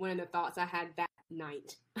 like one of the thoughts I had that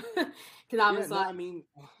night. Because I was like, I mean,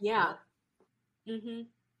 yeah.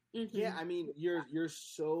 Yeah, I mean, you're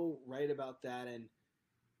so right about that. And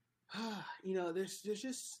you know, there's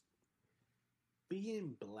just,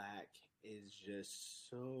 being Black is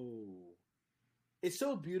just it's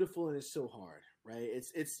so beautiful, and it's so hard, right?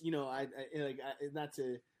 It's you know, I like, not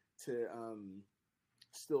to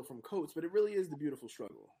steal from Coates, but it really is the beautiful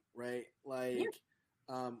struggle, right? Like,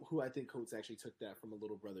 who I think Coates actually took that from a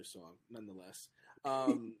Little Brother song, nonetheless.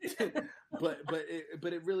 But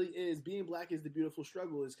it really is, being Black is the beautiful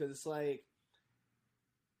struggle, is because it's like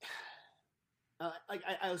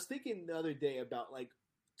I was thinking the other day about like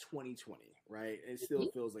 2020, right? It still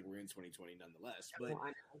feels like we're in 2020 nonetheless. But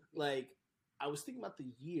like, I was thinking about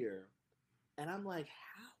the year, and I'm like,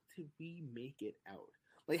 how did we make it out?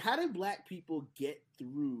 Like, how did Black people get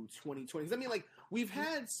through 2020? Because I mean, like, we've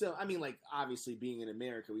had some. I mean, like, obviously, being in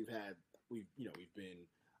America, we've been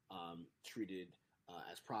treated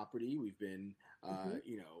as property. We've been,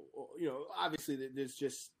 you know, obviously, there's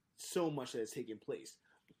just so much that has taken place.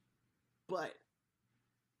 But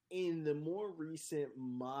in the more recent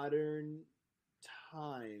modern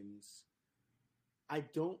times, I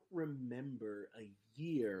don't remember a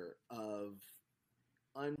year of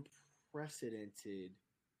unprecedented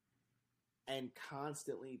and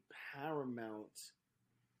constantly paramount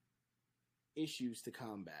issues to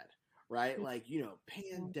combat, right? Like, you know,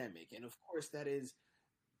 pandemic, and of course that is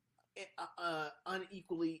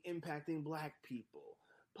unequally impacting Black people,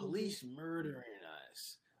 police murdering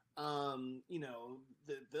us, you know,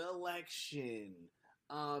 the election,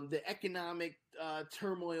 the economic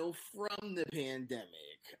turmoil from the pandemic,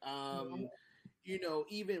 you know,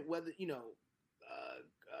 even whether, you know,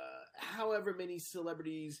 however many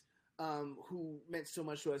celebrities who meant so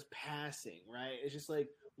much to us passing, right? It's just like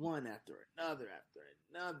one after another.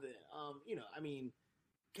 You know, I mean,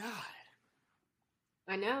 God.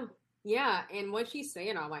 I know. Yeah, and what she's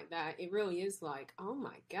saying all like that, it really is like, oh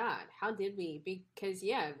my God, how did we? Because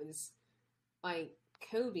yeah, it was like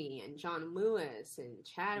Kobe and John Lewis and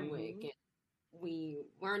Chadwick, and we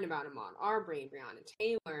learned about Ahmaud Arbery, Breonna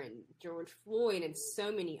Taylor, and George Floyd, and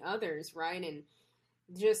so many others, right? And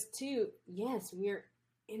just yes, we're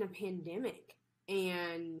in a pandemic,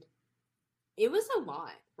 and it was a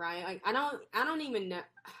lot, right? Like I don't even know.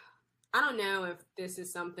 I don't know if this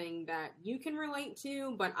is something that you can relate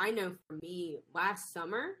to, but I know for me, last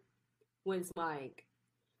summer was like,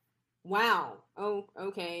 wow, oh,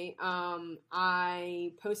 okay.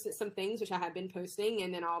 I posted some things, which I had been posting,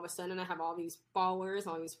 and then all of a sudden I have all these followers,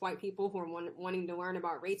 all these white people who are wanting to learn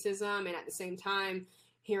about racism, and at the same time,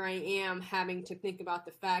 here I am having to think about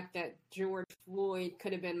the fact that George Floyd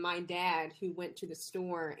could have been my dad who went to the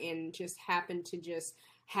store and just happened to just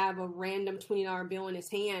have a random $20 bill in his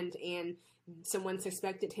hand, and someone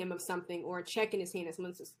suspected him of something, or a check in his hand.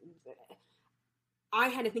 I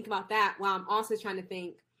had to think about that while I'm also trying to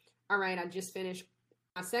think, all right, I just finished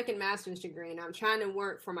my second master's degree, and I'm trying to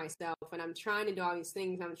work for myself, and I'm trying to do all these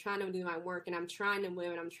things. I'm trying to do my work, and I'm trying to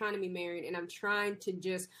live, and I'm trying to be married, and I'm trying to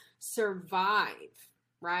just survive,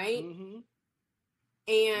 right?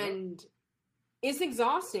 And it's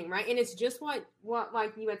exhausting, right? And it's just what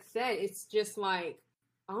like you had said, it's just like,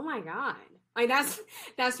 oh my God. Like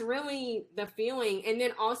that's really the feeling. And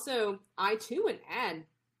then also I too would add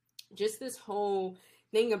just this whole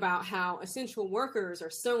thing about how essential workers are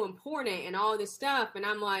so important and all this stuff. And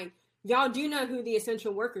I'm like, y'all do know who the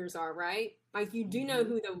essential workers are, right? Like you do know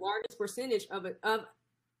who the largest percentage of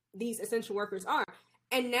these essential workers are.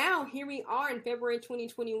 And now here we are in February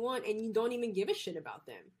 2021, and you don't even give a shit about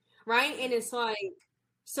them, right? And it's like,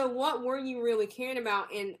 so what were you really caring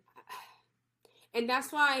about? And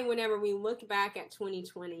that's why whenever we look back at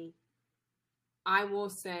 2020, I will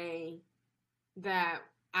say that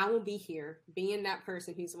I will be here being that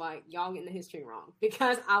person who's like, y'all getting the history wrong,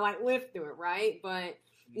 because I like lived through it, right? But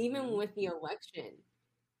even with the election,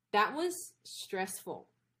 that was stressful.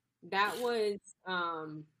 That was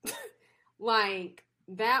like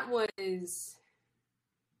that was,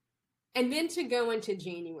 and then to go into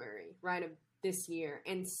January, right, of this year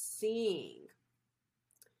and seeing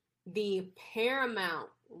the paramount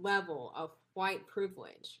level of white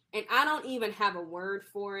privilege, and I don't even have a word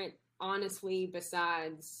for it, honestly,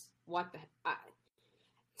 besides what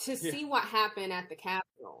to see what happened at the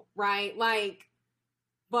Capitol, right? Like,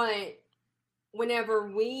 but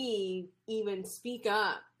whenever we even speak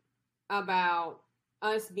up about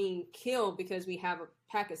us being killed because we have a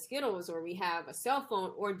pack of Skittles or we have a cell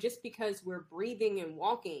phone or just because we're breathing and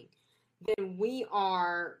walking, then we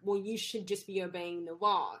are, well, you should just be obeying the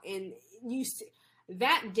law. And you see,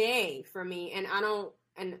 that day for me,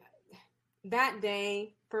 that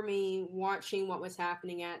day for me, watching what was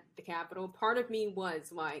happening at the Capitol, part of me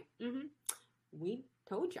was like, we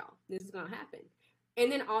told y'all this is going to happen.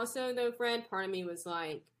 And then also, though, Fred, part of me was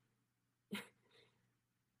like,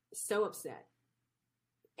 so upset.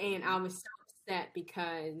 And I was so upset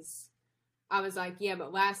because I was like, yeah,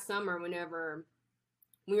 but last summer, whenever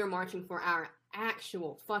we were marching for our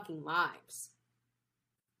actual fucking lives,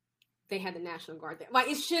 they had the National Guard there. Like,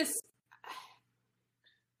 it's just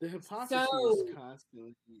the hypocrisy is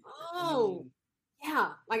constantly.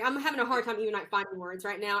 Yeah, like I'm having a hard time even like finding words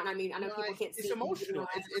right now, and I mean I know people can't see. It's emotional.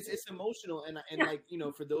 It's emotional, and like, you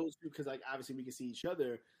know, for those who, because like obviously we can see each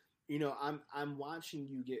other, you know, I'm watching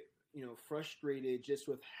you get, you know, frustrated just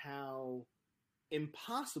with how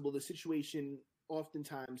impossible the situation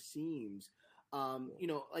oftentimes seems. You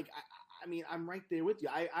know, like I mean, I'm right there with you.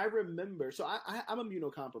 I remember, so I'm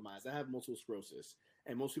immunocompromised. I have multiple sclerosis,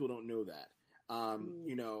 and most people don't know that.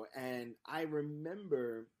 You know, and I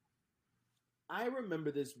remember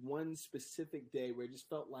this one specific day where it just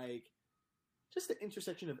felt like just the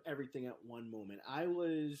intersection of everything at one moment. I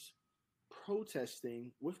was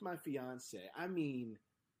protesting with my fiance. I mean,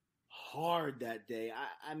 hard that day.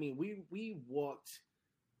 I mean, we walked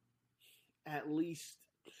at least,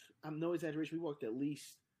 I'm no exaggeration, we walked at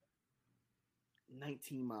least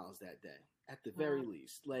 19 miles that day, at the very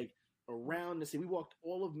least. Like, around the city. We walked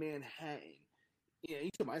all of Manhattan. Yeah,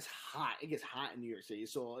 it's hot. It gets hot in New York City.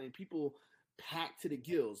 So, and people packed to the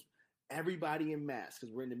gills, everybody in masks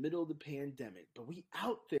because we're in the middle of the pandemic. But we're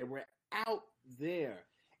out there.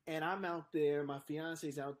 And I'm out there, my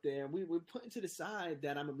fiance's out there. We're putting to the side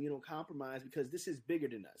that I'm immunocompromised because this is bigger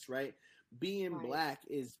than us, right? Being Black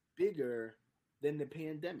is bigger than the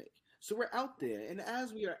pandemic. So we're out there. And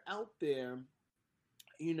as we are out there,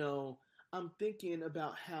 you know, I'm thinking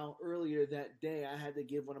about how earlier that day I had to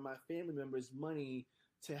give one of my family members money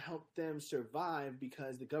to help them survive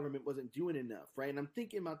because the government wasn't doing enough, right? And I'm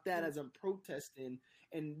thinking about that as I'm protesting.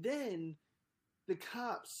 And then the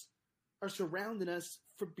cops are surrounding us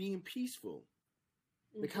for being peaceful.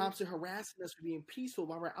 The cops are harassing us for being peaceful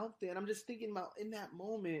while we're out there. And I'm just thinking about, in that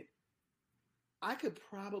moment, I could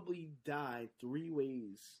probably die 3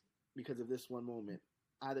 ways because of this one moment.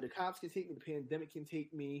 Either the cops can take me, the pandemic can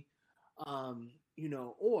take me, you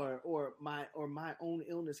know, or my own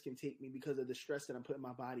illness can take me because of the stress that I'm putting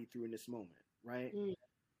my body through in this moment, right? And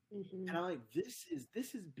I'm like, this is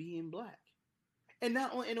being Black. And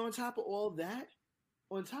on top of all that,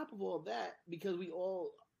 because we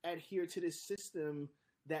all adhere to this system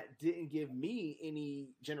that didn't give me any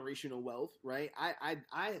generational wealth, right? I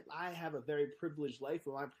have a very privileged life,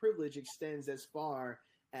 where my privilege extends as far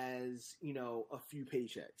as, you know, a few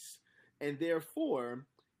paychecks. And therefore,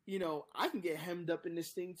 you know, I can get hemmed up in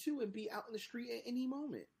this thing too and be out in the street at any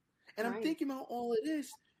moment. And I'm thinking about all of this,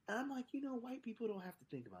 and I'm like, you know, white people don't have to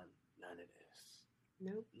think about none of this.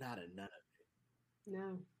 Nope. None of it. No.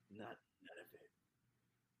 None of it.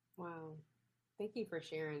 Wow. Thank you for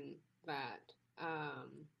sharing that.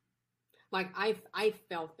 Like I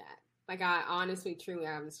felt that. Like I honestly, truly,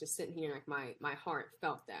 I was just sitting here, like my heart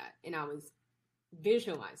felt that, and I was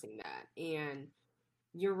visualizing that. And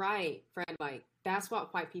you're right, Fred. Like, that's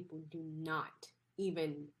what white people do not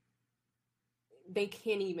even, they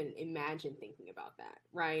can't even imagine thinking about that,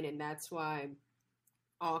 right? And that's why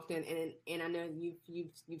often, and I know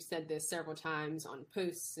you've said this several times on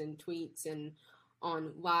posts and tweets and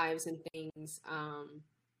on lives and things.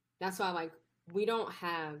 That's why, like, we don't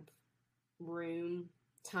have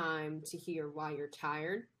time to hear why you're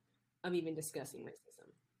tired. of even discussing racism.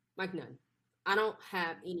 Like none. I don't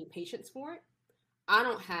have any patience for it. I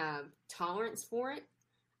don't have tolerance for it.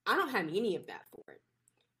 I don't have any of that for it.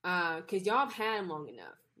 Because y'all have had long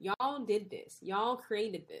enough. Y'all did this. Y'all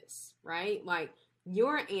created this, right? Like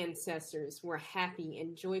your ancestors were happy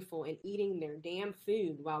and joyful and eating their damn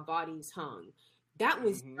food while bodies hung. That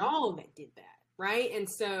was y'all that did that, right? And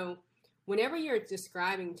so whenever you're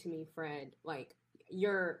describing to me, Fred, like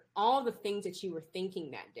all the things that you were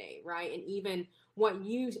thinking that day, right? And even what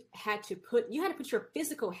you had to put your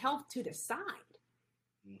physical health to the side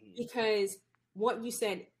because what you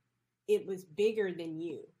said, it was bigger than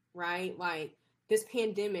you, right? Like this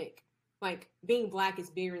pandemic, like being Black is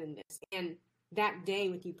bigger than this. And that day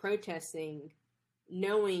with you protesting,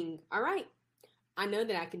 knowing, all right, I know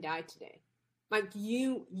that I can die today. Like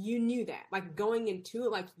you knew that, like going into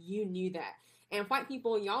it, like you knew that. And white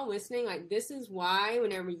people, y'all listening, like this is why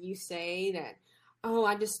whenever you say that, oh,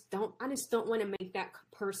 I just don't want to make that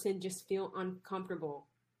person just feel uncomfortable.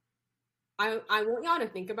 I want y'all to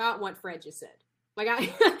think about what Fred just said. Like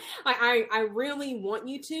I really want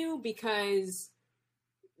you to, because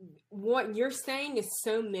what you're saying is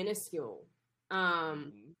so minuscule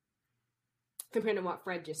compared to what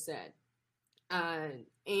Fred just said.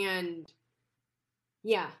 And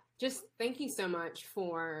yeah, just thank you so much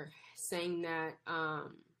for saying that,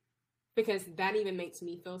 because that even makes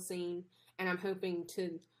me feel seen. And I'm hoping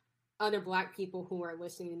to other Black people who are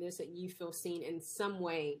listening to this that you feel seen in some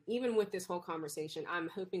way, even with this whole conversation. I'm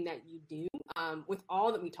hoping that you do, with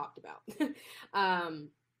all that we talked about.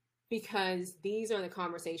 Because these are the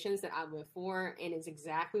conversations that I live for, and it's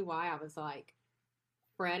exactly why I was like,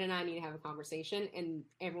 Fred and I need to have a conversation, and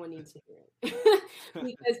everyone needs to hear it.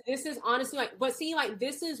 Because this is honestly like, but see, like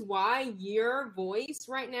this is why your voice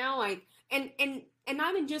right now, like, and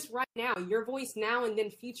not even just right now, your voice now and then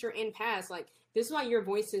future and past, like this is why your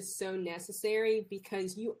voice is so necessary,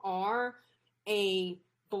 because you are a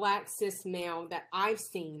Black cis male that I've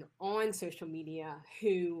seen on social media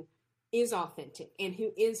who is authentic and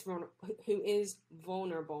who is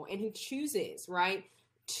vulnerable and who chooses, right,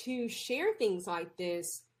 to share things like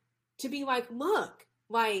this, to be like, look,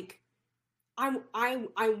 like I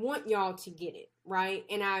want y'all to get it, right?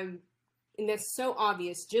 And that's so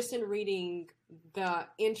obvious just in reading the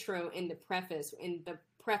intro and the preface, and the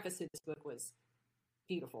preface of this book was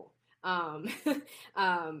beautiful. And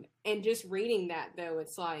just reading that though,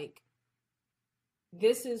 it's like,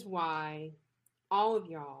 this is why all of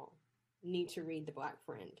y'all need to read The Black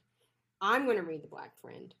Friend. I'm going to read The Black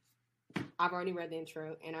Friend. I've already read the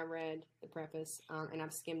intro and I read the preface, and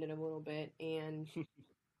I've skimmed it a little bit. And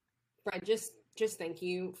Fred, just thank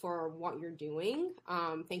you for what you're doing.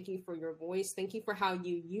 Thank you for your voice. Thank you for how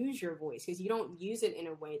you use your voice, because you don't use it in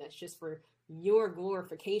a way that's just for your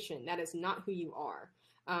glorification. That is not who you are.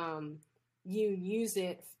 You use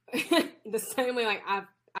it the same way like I've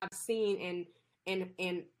seen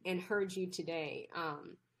and heard you today.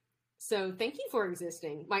 So thank you for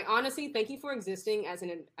existing. Like, honestly, thank you for existing as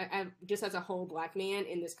just as a whole Black man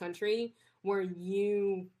in this country, where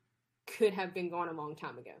you could have been gone a long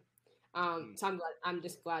time ago. So I'm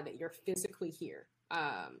just glad that you're physically here.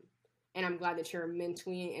 And I'm glad that you're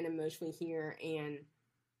mentally and emotionally here. And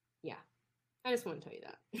yeah, I just want to tell you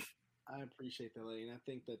that. I appreciate that, lady. And I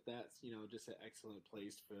think that that's, just an excellent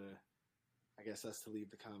place for, I guess, us to leave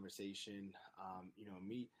the conversation.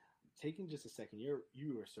 Me taking just a second,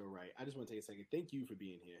 you are so right. I just want to take a second. Thank you for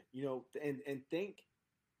being here. And thank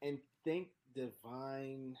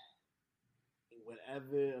divine,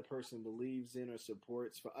 whatever a person believes in or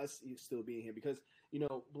supports, for us still being here, because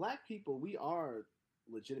Black people, we are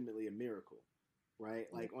legitimately a miracle,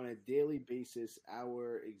 right? Like on a daily basis,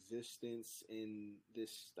 our existence in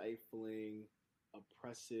this stifling,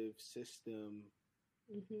 oppressive system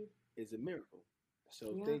is a miracle.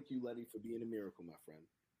 So thank you, Letty, for being a miracle, my friend.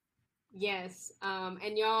 Yes.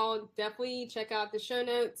 And y'all definitely check out the show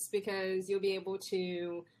notes, because you'll be able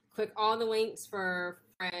to click all the links for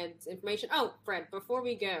Fred's information. Oh, Fred, before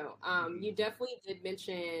we go, you definitely did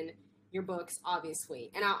mention your books,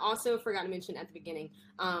 obviously. And I also forgot to mention at the beginning,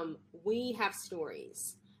 we have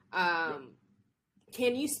stories.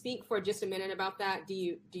 Can you speak for just a minute about that? Do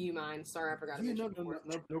you mind? Sorry, I forgot to mention.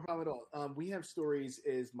 No problem at all. We Have Stories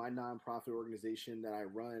is my nonprofit organization that I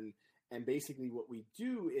run. And basically what we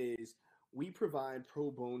do is we provide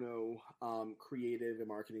pro bono creative and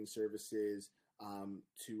marketing services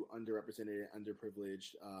to underrepresented and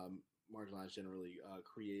underprivileged, marginalized generally,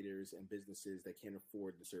 creators and businesses that can't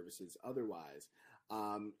afford the services otherwise.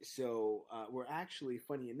 So we're actually,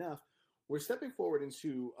 funny enough, we're stepping forward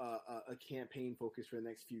into a campaign focus for the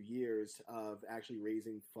next few years of actually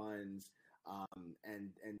raising funds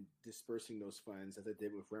and dispersing those funds as I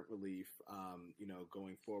did with rent relief.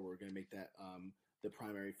 Going forward, we're going to make that the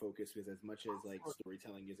primary focus, because as much as like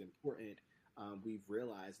storytelling is important, we've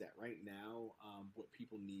realized that right now, what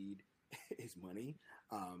people need is money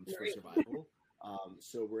for survival.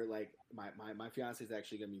 So we're like, my fiance is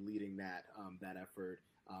actually going to be leading that effort,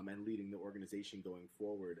 and leading the organization going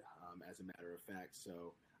forward, as a matter of fact.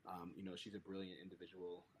 So, she's a brilliant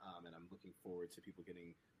individual, and I'm looking forward to people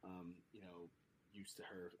getting, used to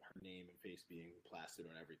her name and face being plastered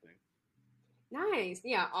on everything. Nice.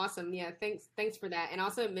 Yeah, awesome. Yeah, thanks for that. And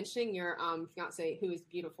also mentioning your fiance, who is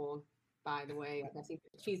beautiful, by the way. Like, I think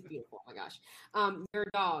she's beautiful. Oh my gosh. Your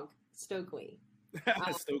dog, Stokely.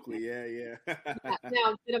 Stokely, yeah.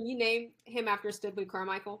 Now, did you name him after Stokely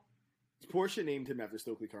Carmichael? Portia named him after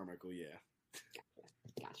Stokely Carmichael, yeah.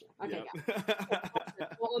 Gotcha. Okay. Yep.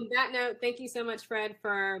 Gotcha. Well, on that note, thank you so much, Fred,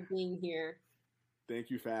 for being here. Thank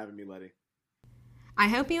you for having me, Letty. I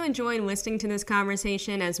hope you enjoyed listening to this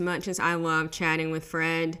conversation as much as I love chatting with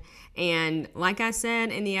Fred. And like I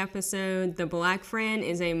said in the episode, The Black Friend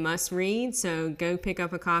is a must read, so go pick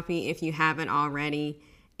up a copy if you haven't already.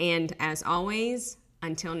 And as always,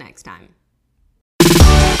 until next time.